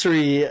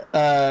anniversary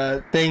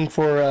thing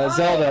for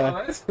Zelda.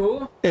 Oh, that's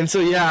cool. And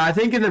so yeah, I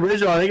think in the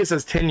original, I think it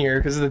says 10 year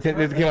because it came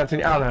out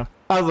 10. I don't know.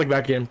 I'll look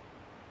back in.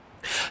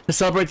 To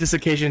celebrate this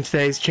occasion,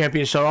 today's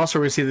champion shall also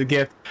receive the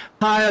gift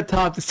high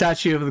atop the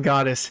statue of the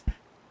goddess.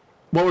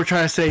 What we're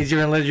trying to say is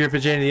you're gonna lose your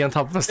virginity on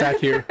top of a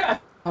statue.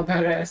 How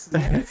badass.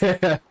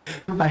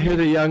 I hear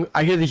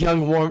the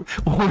young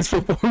woman's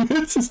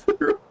performance is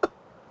the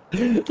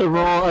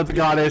role of the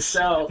goddess.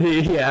 So,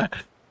 yeah.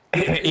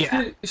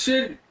 Yeah.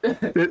 Should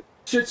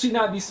she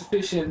not be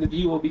sufficient, the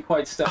view will be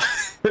quite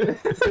stuffed.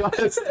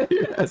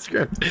 That's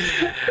great.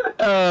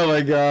 Oh my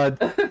god.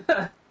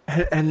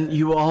 And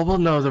you all will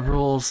know the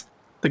rules.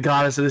 The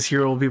goddess of this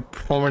hero will be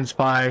performed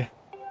by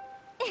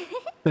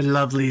the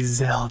lovely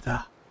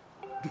Zelda.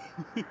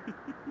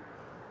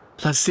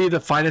 Let's see the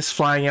finest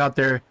flying out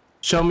there.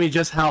 Show me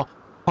just how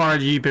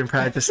hard you've been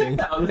practicing.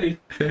 How are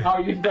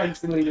you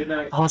practicing late at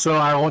night? Also,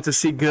 I want to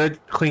see good,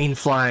 clean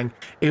flying.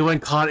 Anyone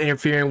caught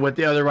interfering with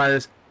the other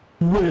riders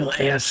will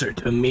answer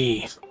to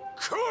me.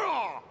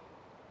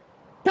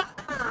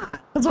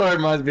 That's what it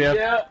reminds me of.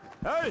 Yeah.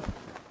 Hey!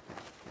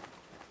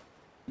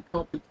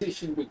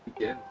 Competition will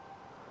begin.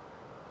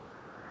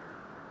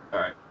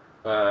 Alright.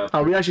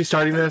 Are we actually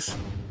starting this?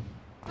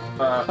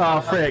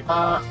 Oh, frick.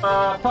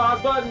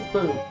 Pause button,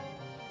 boom.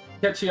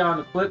 Catch you on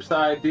the flip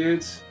side,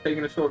 dudes.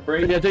 Taking a short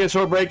break. Yeah, take a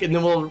short break and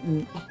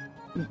then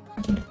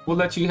We'll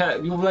let you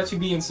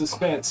be in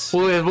suspense.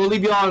 we'll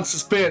leave you all in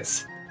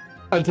suspense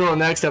until the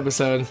next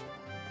episode.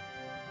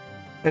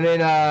 And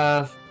then,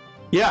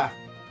 yeah.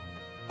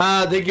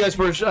 Thank you guys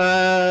for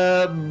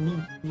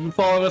following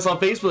us on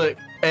Facebook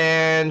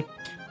and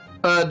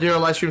doing our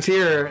live streams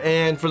here.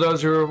 And for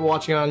those who are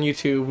watching on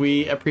YouTube,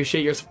 we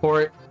appreciate your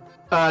support.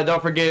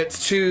 Don't forget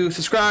to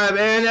subscribe.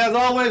 And as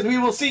always, we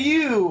will see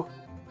you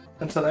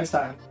until next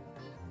time.